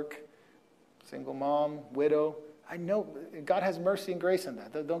 can't work, single mom, widow. I know God has mercy and grace in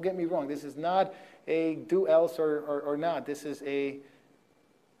that. Don't get me wrong. This is not a do else or not. This is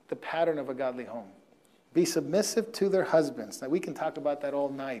the pattern of a godly home. Be submissive to their husbands. Now, we can talk about that all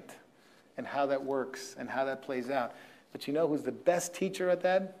night and how that works and how that plays out. But you know who's the best teacher at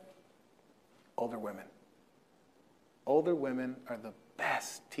that? Older women. Older women are the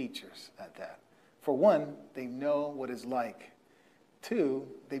best teachers at that. For one, they know what it's like. 2,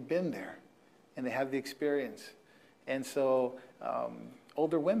 they've been there, and they have the experience. And so,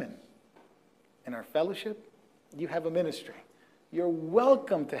 older women, in our fellowship, you have a ministry. You're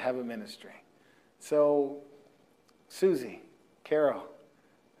welcome to have a ministry. So, Susie, Carol,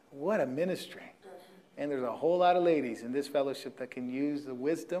 what a ministry. And there's a whole lot of ladies in this fellowship that can use the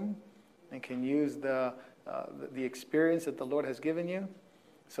wisdom and can use the experience that the Lord has given you.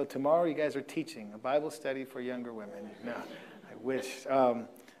 So tomorrow you guys are teaching a Bible study for younger women. No, I wish.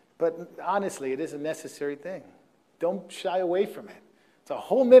 But honestly, it is a necessary thing. Don't shy away from it. It's a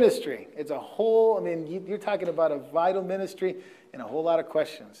whole ministry. You're talking about a vital ministry and a whole lot of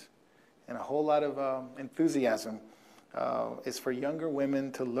questions and a whole lot of enthusiasm. Is for younger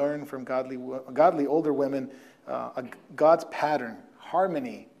women to learn from godly older women God's pattern,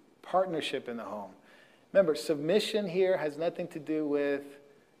 harmony, partnership in the home. Remember, submission here has nothing to do with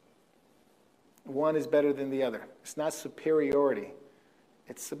one is better than the other. It's not superiority.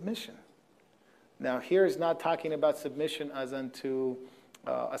 It's submission. Now, here is not talking about submission as unto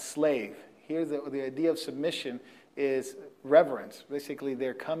a slave. Here, the idea of submission is reverence. Basically,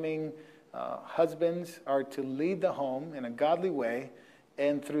 they're coming, husbands are to lead the home in a godly way,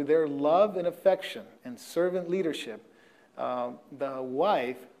 and through their love and affection and servant leadership, the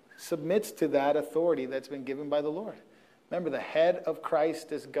wife submits to that authority that's been given by the Lord. Remember, the head of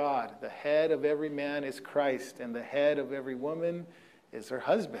Christ is God. The head of every man is Christ. And the head of every woman is her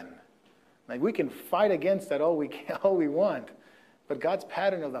husband. Like, we can fight against that all we want. But God's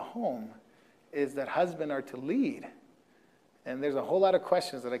pattern of the home is that husbands are to lead. And there's a whole lot of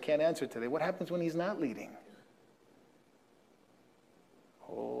questions that I can't answer today. What happens when he's not leading? A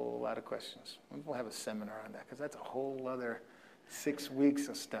whole lot of questions. We'll have a seminar on that because that's a whole other 6 weeks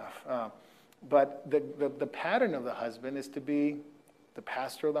of stuff. But the pattern of the husband is to be the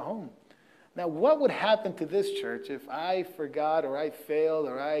pastor of the home. Now, what would happen to this church if I forgot or I failed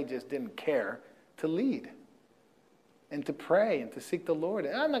or I just didn't care to lead and to pray and to seek the Lord?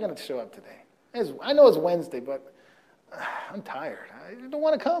 And I'm not going to show up today. I know it's Wednesday, but I'm tired. I don't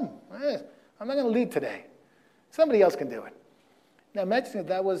want to come. I'm not going to lead today. Somebody else can do it. Now, imagine if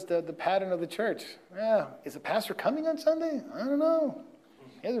that was the pattern of the church. Is the pastor coming on Sunday? I don't know.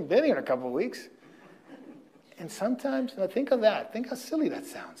 He hasn't been here in a couple of weeks. And sometimes, now think of that. Think how silly that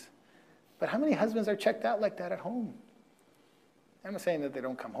sounds. But how many husbands are checked out like that at home? I'm not saying that they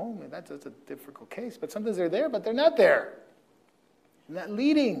don't come home. That's a difficult case. But sometimes they're there, but they're not there. Not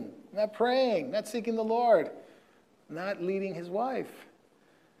leading, not praying, not seeking the Lord, not leading his wife.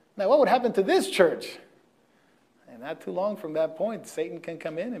 Now, what would happen to this church? And not too long from that point, Satan can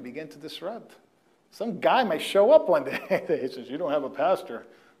come in and begin to disrupt. Some guy might show up one day. He says, you don't have a pastor.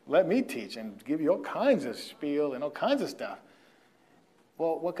 let me teach and give you all kinds of spiel and all kinds of stuff.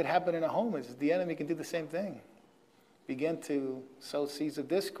 Well, what could happen in a home is the enemy can do the same thing. Begin to sow seeds of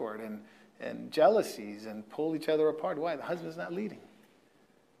discord and jealousies and pull each other apart. Why? The husband's not leading.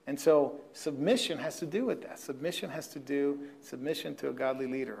 And so submission has to do with that. Submission to a godly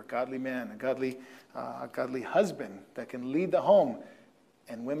leader, a godly man, a godly husband that can lead the home.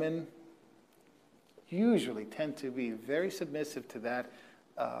 And women usually tend to be very submissive to that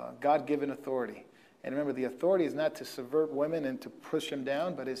God-given authority. And remember, the authority is not to subvert women and to push them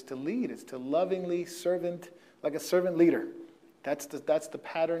down, but is to lead. It's to lovingly like a servant leader. That's the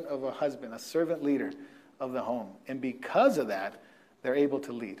pattern of a husband, a servant leader of the home. And because of that, they're able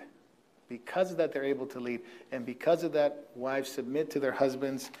to lead. Because of that, they're able to lead. And because of that, wives submit to their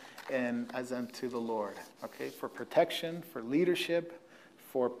husbands and as unto the Lord. Okay, for protection, for leadership,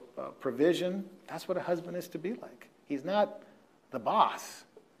 for provision. That's what a husband is to be like. He's not the boss.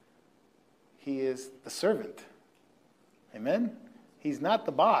 He is the servant. Amen? He's not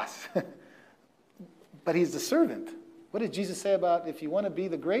the boss, but he's the servant. What did Jesus say about if you want to be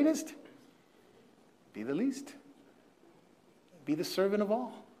the greatest? Be the least. Be the servant of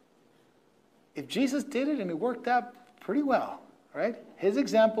all. If Jesus did it and it worked out pretty well, right? His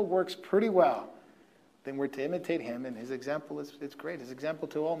example works pretty well. Then we're to imitate him, and his example is great. His example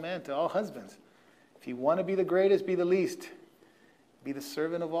to all men, to all husbands. If you want to be the greatest, be the least. Be the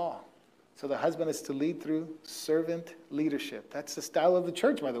servant of all. So the husband is to lead through servant leadership. That's the style of the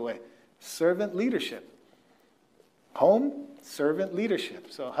church, by the way. Servant leadership. Home, servant leadership.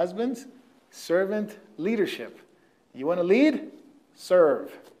 So husbands, servant leadership. You want to lead?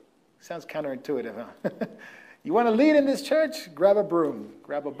 Serve. Sounds counterintuitive, huh? You want to lead in this church? Grab a broom,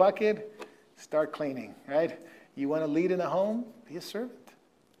 grab a bucket, start cleaning, right? You want to lead in a home? Be a servant.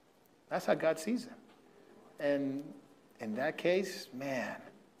 That's how God sees it. And in that case, man,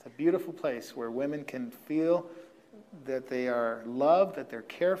 it's a beautiful place where women can feel that they are loved, that they're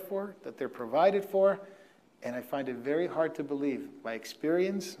cared for, that they're provided for. And I find it very hard to believe, by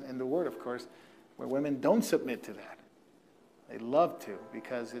experience and the word, of course, where women don't submit to that. They love to,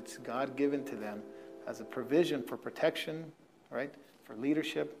 because it's God-given to them as a provision for protection, right, for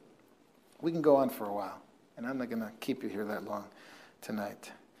leadership. We can go on for a while, and I'm not going to keep you here that long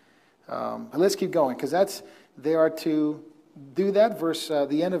tonight. But let's keep going, because they are to do that,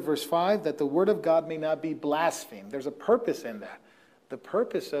 the end of verse 5, that the word of God may not be blasphemed. There's a purpose in that. The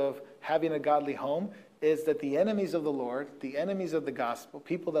purpose of having a godly home is that the enemies of the Lord, the enemies of the gospel,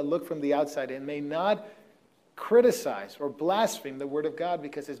 people that look from the outside in, may not criticize or blaspheme the word of God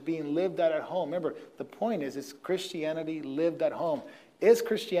because it's being lived out at home. Remember, the point is Christianity lived at home. Is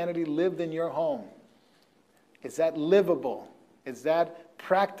Christianity lived in your home? Is that livable? Is that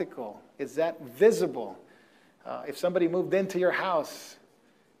practical? Is that visible? If somebody moved into your house,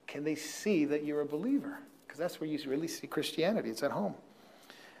 can they see that you're a believer? Because that's where you really see Christianity. It's at home.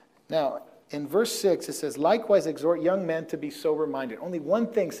 Now, in verse 6, it says, likewise exhort young men to be sober-minded. Only one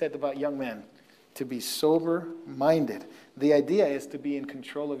thing said about young men, to be sober-minded. The idea is to be in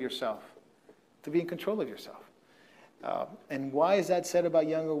control of yourself. To be in control of yourself. And why is that said about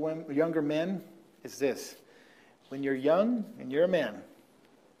younger men? Is this. When you're young and you're a man,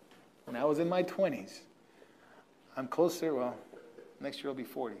 when I was in my 20s, I'm closer, well, next year I'll be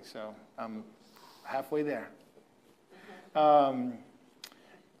 40, so I'm halfway there.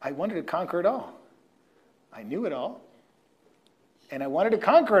 I wanted to conquer it all. I knew it all. And I wanted to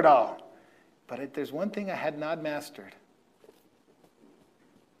conquer it all. But there's one thing I had not mastered.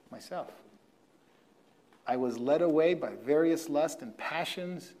 Myself. I was led away by various lusts and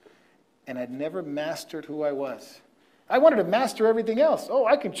passions, and I'd never mastered who I was. I wanted to master everything else. Oh,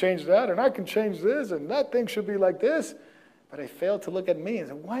 I can change that, and I can change this, and that thing should be like this. But I failed to look at me and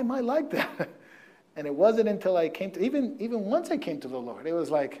say, why am I like that? And it wasn't until I came to, even once I came to the Lord, it was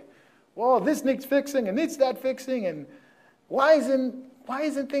like, well, this needs fixing, and it's that fixing, and why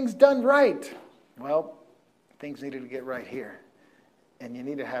isn't things done right? Well, things needed to get right here. And you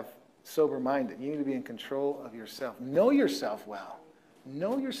need to have sober-minded. You need to be in control of yourself. Know yourself well.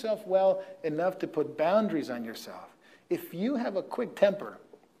 Know yourself well enough to put boundaries on yourself. If you have a quick temper,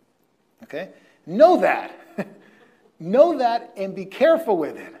 okay, know that. Know that and be careful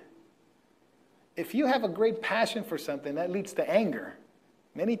with it. If you have a great passion for something, that leads to anger.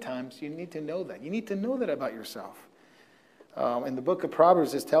 Many times you need to know that. You need to know that about yourself. In the book of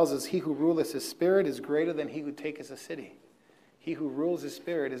Proverbs, it tells us, he who ruleth his spirit is greater than he who taketh a city. He who rules his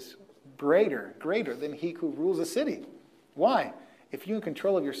spirit is greater than he who rules a city. Why? If you're in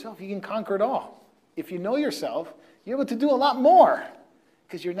control of yourself, you can conquer it all. If you know yourself, you're able to do a lot more.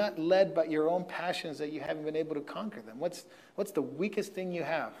 Because you're not led by your own passions that you haven't been able to conquer them. What's the weakest thing you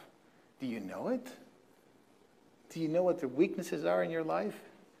have? Do you know it? Do you know what the weaknesses are in your life?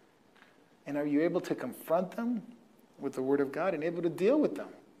 And are you able to confront them with the Word of God and able to deal with them?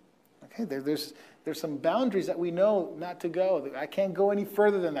 Okay, there's some boundaries that we know not to go. I can't go any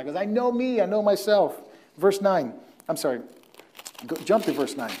further than that because I know me, I know myself. Verse 9. I'm sorry. Jump to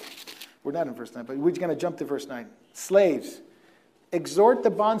verse 9. We're not in verse 9, but we're going to jump to verse 9. Slaves, exhort the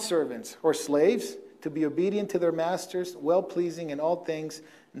bondservants or slaves to be obedient to their masters, well-pleasing in all things,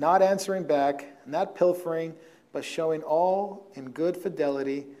 not answering back, not pilfering, but showing all in good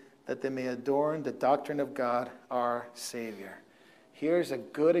fidelity, that they may adorn the doctrine of God, our Savior. Here's a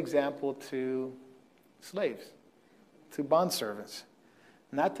good example to slaves, to bondservants.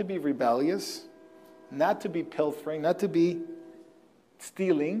 Not to be rebellious, not to be pilfering, not to be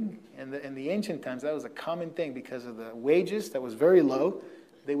stealing. In the ancient times, that was a common thing because of the wages that was very low.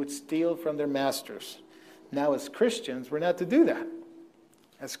 They would steal from their masters. Now, as Christians, we're not to do that.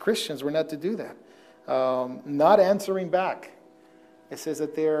 As Christians, we're not to do that. Not answering back. It says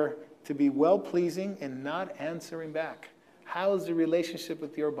that they're to be well-pleasing and not answering back. How is the relationship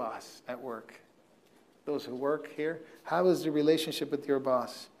with your boss at work? Those who work here, how is the relationship with your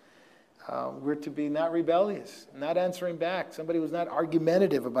boss? We're to be not rebellious, not answering back. Somebody who's not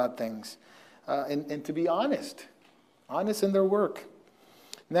argumentative about things. And to be honest in their work.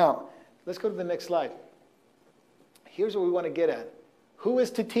 Now, let's go to the next slide. Here's what we want to get at. Who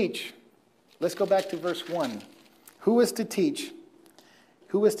is to teach? Let's go back to verse 1. Who is to teach?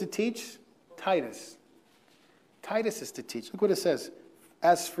 Who is to teach? Titus. Titus is to teach. Look what it says.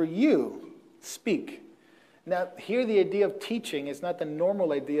 As for you, speak. Now, here the idea of teaching is not the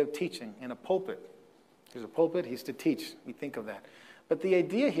normal idea of teaching in a pulpit. There's a pulpit, he's to teach. We think of that. But the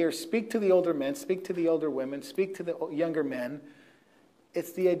idea here, speak to the older men, speak to the older women, speak to the younger men.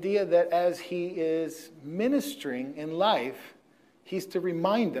 It's the idea that as he is ministering in life, he's to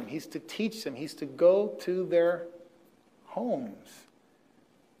remind them, he's to teach them, he's to go to their homes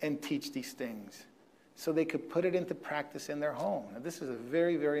and teach these things so they could put it into practice in their home. Now, this is a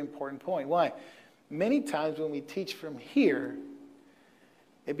very, very important point. Why? Many times when we teach from here,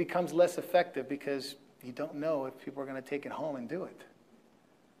 it becomes less effective because you don't know if people are going to take it home and do it.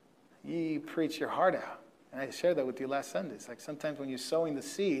 You preach your heart out. And I shared that with you last Sunday. It's like sometimes when you're sowing the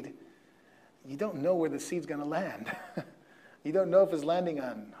seed, you don't know where the seed's going to land. You don't know if it's landing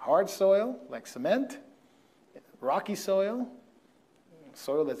on hard soil, like cement, rocky soil,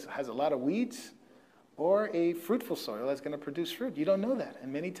 soil that has a lot of weeds, or a fruitful soil that's going to produce fruit. You don't know that.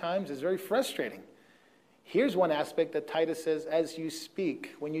 And many times it's very frustrating. Here's one aspect that Titus says, as you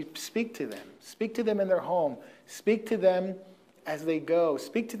speak, when you speak to them in their home, speak to them as they go,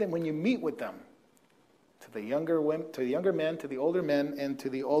 speak to them when you meet with them, to the younger women, to the younger men, to the older men, and to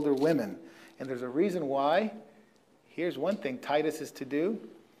the older women. And there's a reason why. Here's one thing Titus is to do,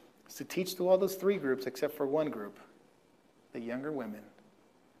 is to teach to all those three groups except for one group, the younger women.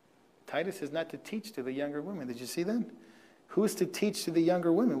 Titus is not to teach to the younger women. Did you see that? Who is to teach to the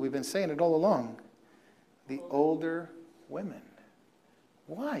younger women? We've been saying it all along. The older women.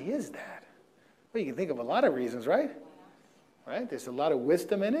 Why is that? Well, you can think of a lot of reasons, right? Right? There's a lot of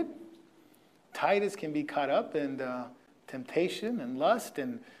wisdom in it. Titus can be caught up in temptation and lust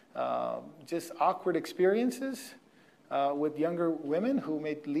and just awkward experiences with younger women who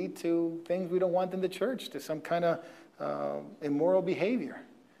may lead to things we don't want in the church, to some kind of immoral behavior.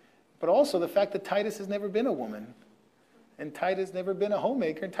 But also the fact that Titus has never been a woman, and Titus never been a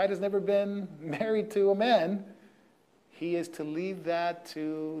homemaker, and Titus never been married to a man. He is to leave that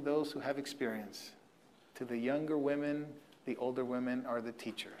to those who have experience, to the younger women. The older women are the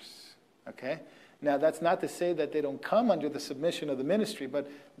teachers. Okay? Now, that's not to say that they don't come under the submission of the ministry,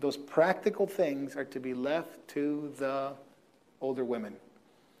 but those practical things are to be left to the older women.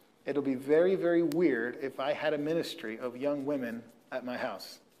 It'll be very, very weird if I had a ministry of young women at my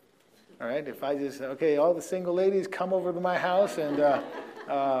house. All right? If I just, okay, all the single ladies come over to my house and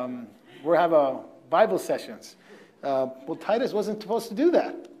we'll have Bible sessions. Well, Titus wasn't supposed to do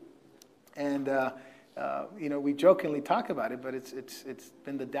that. And we jokingly talk about it, but it's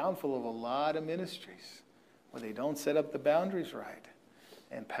been the downfall of a lot of ministries where they don't set up the boundaries right.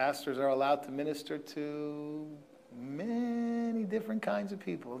 And pastors are allowed to minister to many different kinds of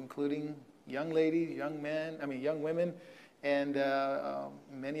people, including young ladies, young women, and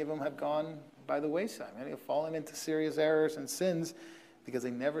many of them have gone by the wayside. Many have fallen into serious errors and sins because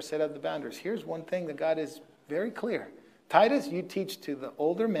they never set up the boundaries. Here's one thing that God is very clear. Titus, you teach to the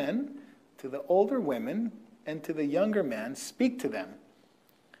older men, to the older women, and to the younger men. Speak to them.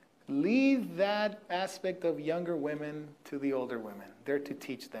 Leave that aspect of younger women to the older women. They're to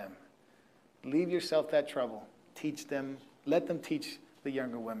teach them. Leave yourself that trouble. Teach them. Let them teach the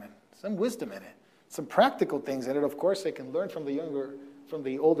younger women. Some wisdom in it. Some practical things in it. Of course, they can learn from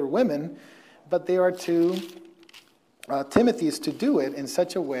the older women, but they are to, Timothy is to do it in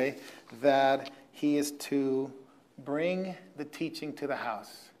such a way that he is to bring the teaching to the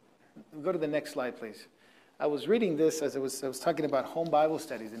house. Go to the next slide, please. I was reading this as I was talking about home Bible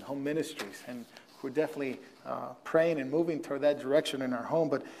studies and home ministries, and we're definitely praying and moving toward that direction in our home,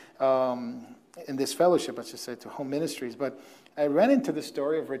 but in this fellowship, I should say, to home ministries. But I ran into the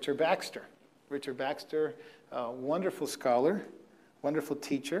story of Richard Baxter. Richard Baxter, wonderful scholar, wonderful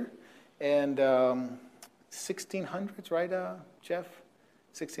teacher, and 1600s, right, Jeff?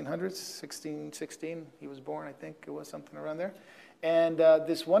 1600s, 1616, he was born, I think it was something around there. And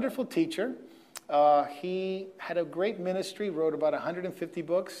this wonderful teacher, he had a great ministry, wrote about 150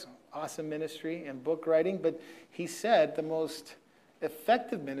 books, awesome ministry and book writing, but he said the most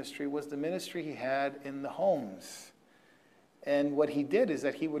effective ministry was the ministry he had in the homes. And what he did is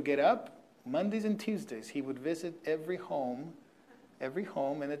that he would get up Mondays and Tuesdays. He would visit every home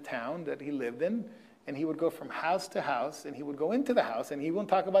in a town that he lived in, and he would go from house to house, and he would go into the house, and he wouldn't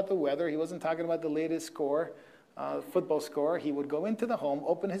talk about the weather. He wasn't talking about the latest score, football score. He would go into the home,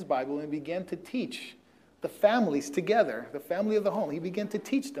 open his Bible, and begin to teach the families together, the family of the home. He began to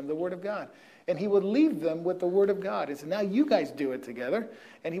teach them the Word of God. And he would leave them with the Word of God. He said, now you guys do it together.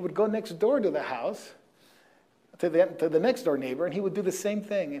 And he would go next door to the house, to the next door neighbor, and he would do the same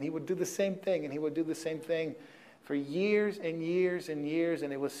thing, and he would do the same thing, and he would do the same thing for years and years and years.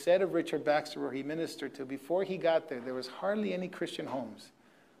 And it was said of Richard Baxter, where he ministered to, before he got there was hardly any Christian homes.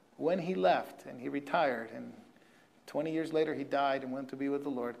 When he left and he retired, and 20 years later he died and went to be with the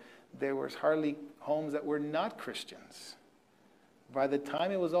Lord, there was hardly homes that were not Christians. By the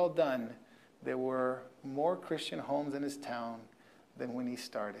time it was all done, there were more Christian homes in his town than when he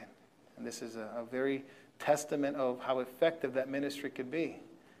started. And this is a very testament of how effective that ministry could be.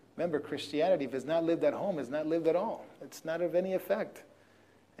 Remember, Christianity, if it's not lived at home, is not lived at all. It's not of any effect.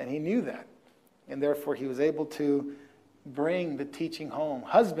 And he knew that. And therefore, he was able to bring the teaching home.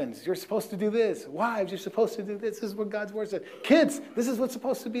 Husbands, you're supposed to do this. Wives, you're supposed to do this. This is what God's word said. Kids, this is what's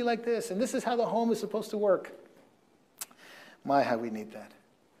supposed to be like this. And this is how the home is supposed to work. My, how we need that.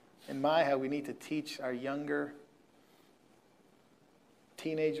 And my, how we need to teach our younger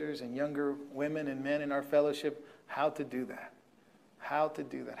teenagers and younger women and men in our fellowship how to do that. How to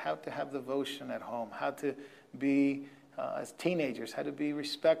do that. How to have devotion at home. How to be, as teenagers, how to be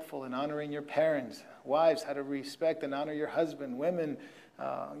respectful and honoring your parents. Wives, how to respect and honor your husband. Women,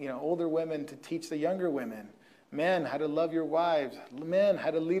 older women to teach the younger women. Men, how to love your wives. Men, how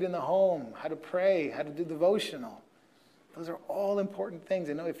to lead in the home. How to pray. How to do devotional. Those are all important things.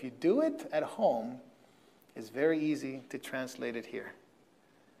 And if you do it at home, it's very easy to translate it here.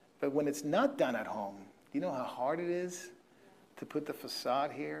 But when it's not done at home, do you know how hard it is to put the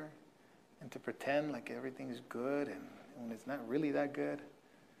facade here and to pretend like everything's good and when it's not really that good?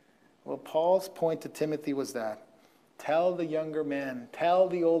 Well, Paul's point to Timothy was that. Tell the younger men, tell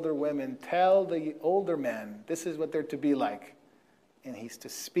the older women, tell the older men, this is what they're to be like. And he's to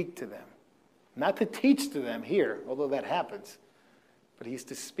speak to them. Not to teach to them here, although that happens, but he's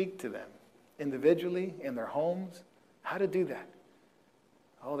to speak to them individually in their homes. How to do that?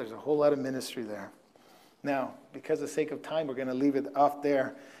 Oh, there's a whole lot of ministry there. Now, because of the sake of time, we're going to leave it off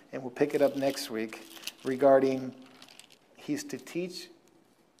there, and we'll pick it up next week regarding he's to teach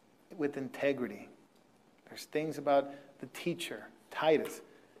with integrity. There's things about the teacher, Titus.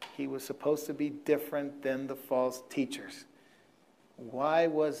 He was supposed to be different than the false teachers. Why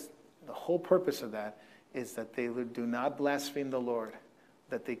was the whole purpose of that is that they do not blaspheme the Lord,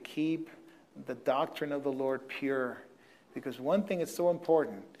 that they keep the doctrine of the Lord pure. Because one thing is so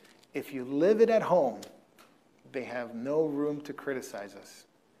important, if you live it at home, they have no room to criticize us.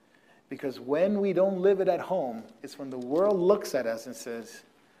 Because when we don't live it at home, it's when the world looks at us and says,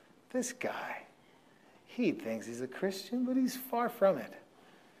 this guy, he thinks he's a Christian, but he's far from it.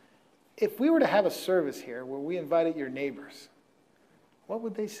 If we were to have a service here where we invited your neighbors, what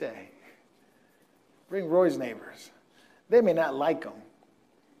would they say? Bring Roy's neighbors. They may not like him,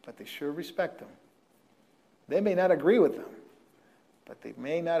 but they sure respect him. They may not agree with him, but they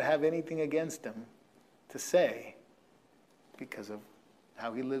may not have anything against him to say because of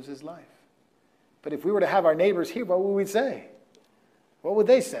how he lives his life. But if we were to have our neighbors here, what would we say? What would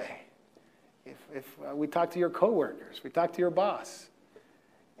they say? If we talk to your coworkers, we talk to your boss,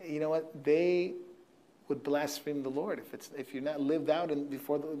 you know what? They would blaspheme the Lord. If you're not lived out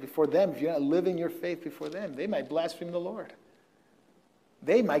before them, if you're not living your faith before them, they might blaspheme the Lord.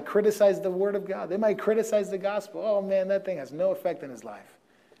 They might criticize the Word of God. They might criticize the gospel. Oh, man, that thing has no effect in his life.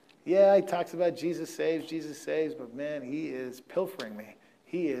 Yeah, he talks about Jesus saves, but man, he is pilfering me.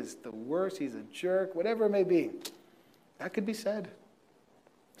 He is the worst. He's a jerk, whatever it may be. That could be said.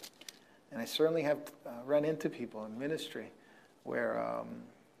 And I certainly have run into people in ministry where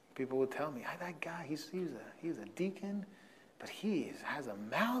people will tell me, that guy, he's a deacon, but he has a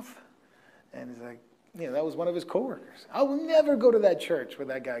mouth. And he's like, that was one of his coworkers. I will never go to that church where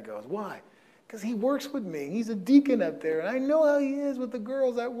that guy goes. Why? Because he works with me. He's a deacon up there, and I know how he is with the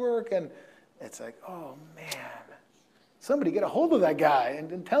girls at work. And it's like, oh, man. Somebody get a hold of that guy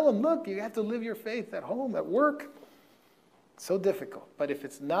and tell him, look, you have to live your faith at home, at work. So difficult. But if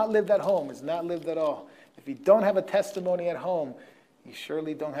it's not lived at home, it's not lived at all. If you don't have a testimony at home, you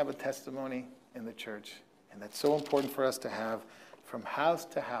surely don't have a testimony in the church. And that's so important for us to have from house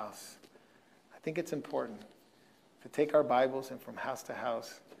to house. I think it's important to take our Bibles and from house to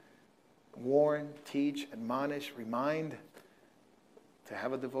house, warn, teach, admonish, remind, to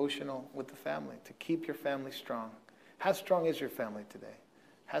have a devotional with the family, to keep your family strong. How strong is your family today?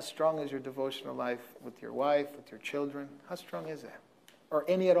 How strong is your devotional life with your wife, with your children? How strong is it? Or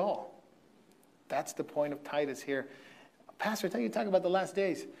any at all? That's the point of Titus here. Pastor, I thought you talk about the last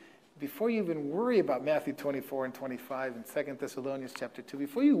days. Before you even worry about Matthew 24 and 25 and 2 Thessalonians chapter 2,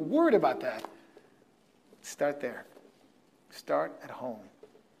 before you worry about that, start there. Start at home.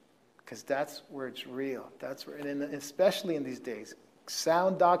 Because that's where it's real. That's where, and especially in these days,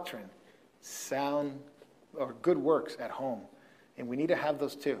 sound doctrine, sound or good works at home. And we need to have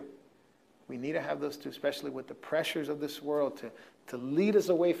those too. We need to have those too, especially with the pressures of this world to lead us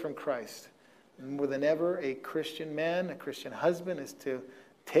away from Christ. And more than ever, a Christian man, a Christian husband is to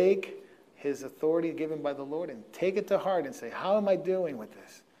take his authority given by the Lord and take it to heart and say, how am I doing with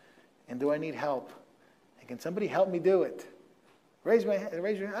this? And do I need help? And can somebody help me do it? Raise your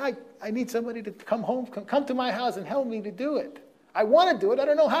hand. I need somebody to come home, come to my house and help me to do it. I want to do it. I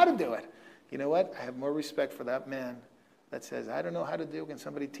don't know how to do it. You know what? I have more respect for that man that says, I don't know how to do it. Can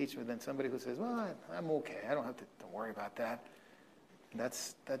somebody teach me? Than somebody who says, well, I'm okay. I don't have to worry about that. And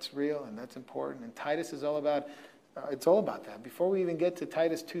that's real and that's important. And Titus is all about, it's all about that. Before we even get to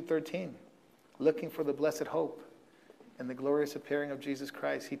Titus 2:13, looking for the blessed hope and the glorious appearing of Jesus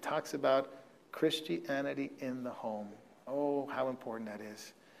Christ, he talks about Christianity in the home. Oh, how important that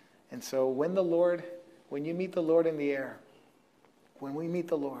is. And so when you meet the Lord in the air, when we meet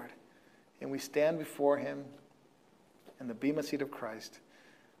the Lord and we stand before him in the bema seat of Christ,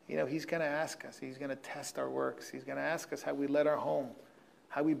 he's going to ask us. He's going to test our works. He's going to ask us how we led our home,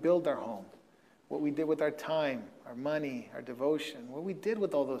 how we build our home, what we did with our time, our money, our devotion, what we did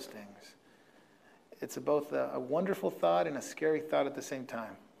with all those things. It's both a wonderful thought and a scary thought at the same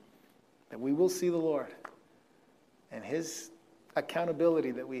time, that we will see the Lord and his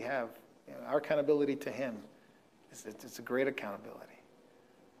accountability that we have, our accountability to him, it's a great accountability.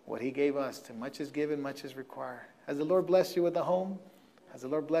 What he gave us, to much is given, much is required. Has the Lord blessed you with a home? Has the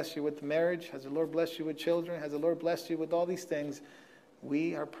Lord blessed you with the marriage? Has the Lord blessed you with children? Has the Lord blessed you with all these things?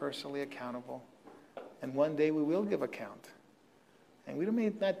 We are personally accountable. And one day we will give account. And we may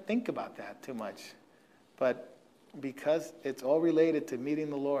not think about that too much. But because it's all related to meeting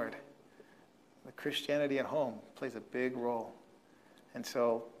the Lord, the Christianity at home plays a big role. And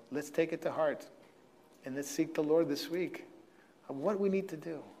so let's take it to heart. And let's seek the Lord this week of what we need to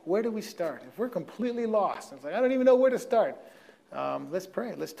do. Where do we start? If we're completely lost, it's like, I don't even know where to start. Let's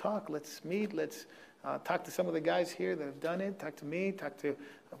pray. Let's talk. Let's meet. Let's talk to some of the guys here that have done it. Talk to me. Talk to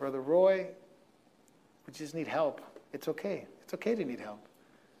Brother Roy. We just need help. It's okay. It's okay to need help.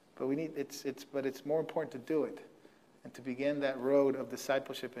 But it's more important to do it and to begin that road of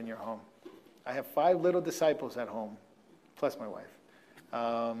discipleship in your home. I have 5 little disciples at home, plus my wife.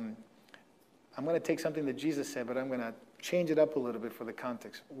 I'm going to take something that Jesus said, but I'm going to change it up a little bit for the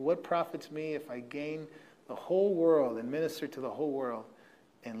context. What profits me if I gain the whole world and minister to the whole world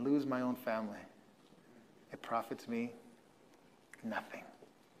and lose my own family? It profits me nothing.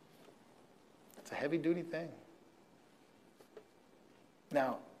 It's a heavy-duty thing.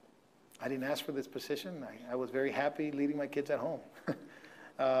 Now, I didn't ask for this position. I was very happy leading my kids at home.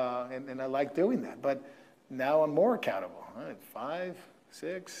 And I like doing that. But now I'm more accountable. 5,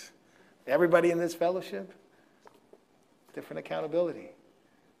 6, everybody in this fellowship, different accountability.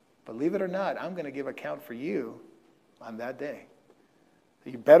 Believe it or not, I'm going to give account for you on that day.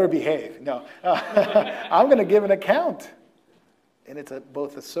 You better behave. No, I'm going to give an account. And it's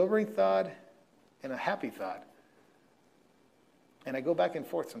both a sobering thought and a happy thought. And I go back and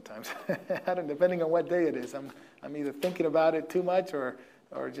forth sometimes, depending on what day it is. I'm either thinking about it too much or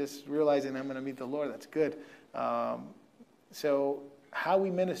just realizing I'm going to meet the Lord. That's good. So how we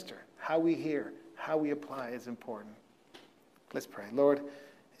minister, how we hear, how we apply is important. Let's pray. Lord,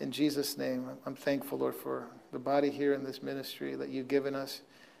 in Jesus' name, I'm thankful, Lord, for the body here in this ministry that you've given us.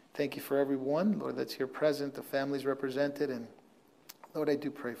 Thank you for everyone, Lord, that's here present, the families represented. And Lord, I do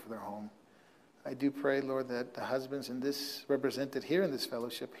pray for their home. I do pray, Lord, that the husbands in this represented here in this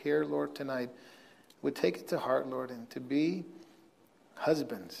fellowship, here, Lord, tonight, would take it to heart, Lord, and to be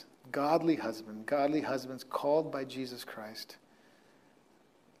husbands, godly husbands called by Jesus Christ,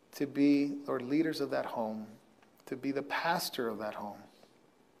 to be, Lord, leaders of that home, to be the pastor of that home.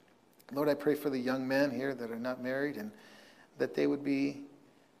 Lord, I pray for the young men here that are not married, and that they would be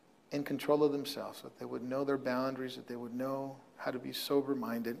in control of themselves, that they would know their boundaries, that they would know how to be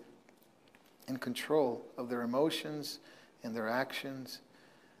sober-minded, in control of their emotions and their actions,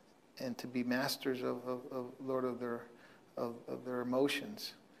 and to be masters of Lord, of their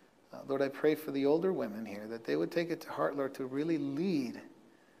emotions. Lord, I pray for the older women here, that they would take it to heart, Lord, to really lead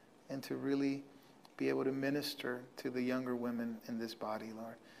and to really be able to minister to the younger women in this body,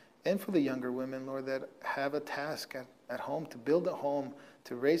 Lord. And for the younger women, Lord, that have a task at home, to build a home,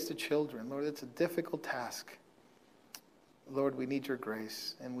 to raise the children. Lord, it's a difficult task. Lord, we need your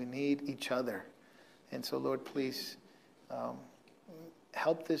grace, and we need each other. And so, Lord, please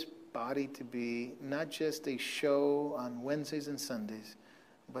help this body to be not just a show on Wednesdays and Sundays,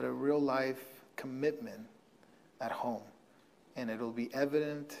 but a real life commitment at home. And it'll be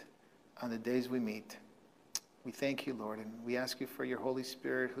evident on the days we meet. We thank you, Lord, and we ask you for your Holy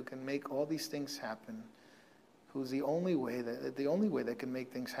Spirit, who can make all these things happen, who's the only way that can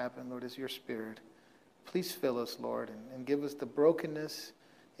make things happen, Lord, is your Spirit. Please fill us, Lord, and give us the brokenness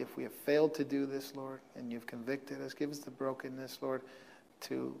if we have failed to do this, Lord, and you've convicted us. Give us the brokenness, Lord,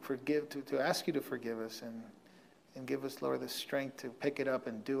 to ask you to forgive us, and give us, Lord, the strength to pick it up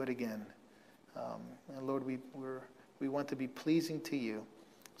and do it again. And Lord, we want to be pleasing to you,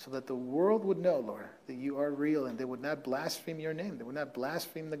 so that the world would know, Lord, that you are real, and they would not blaspheme your name. They would not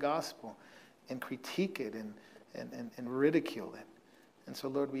blaspheme the gospel and critique it and ridicule it. And so,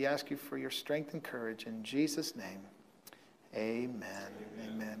 Lord, we ask you for your strength and courage in Jesus' name. Amen.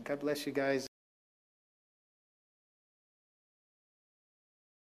 Amen. God bless you guys.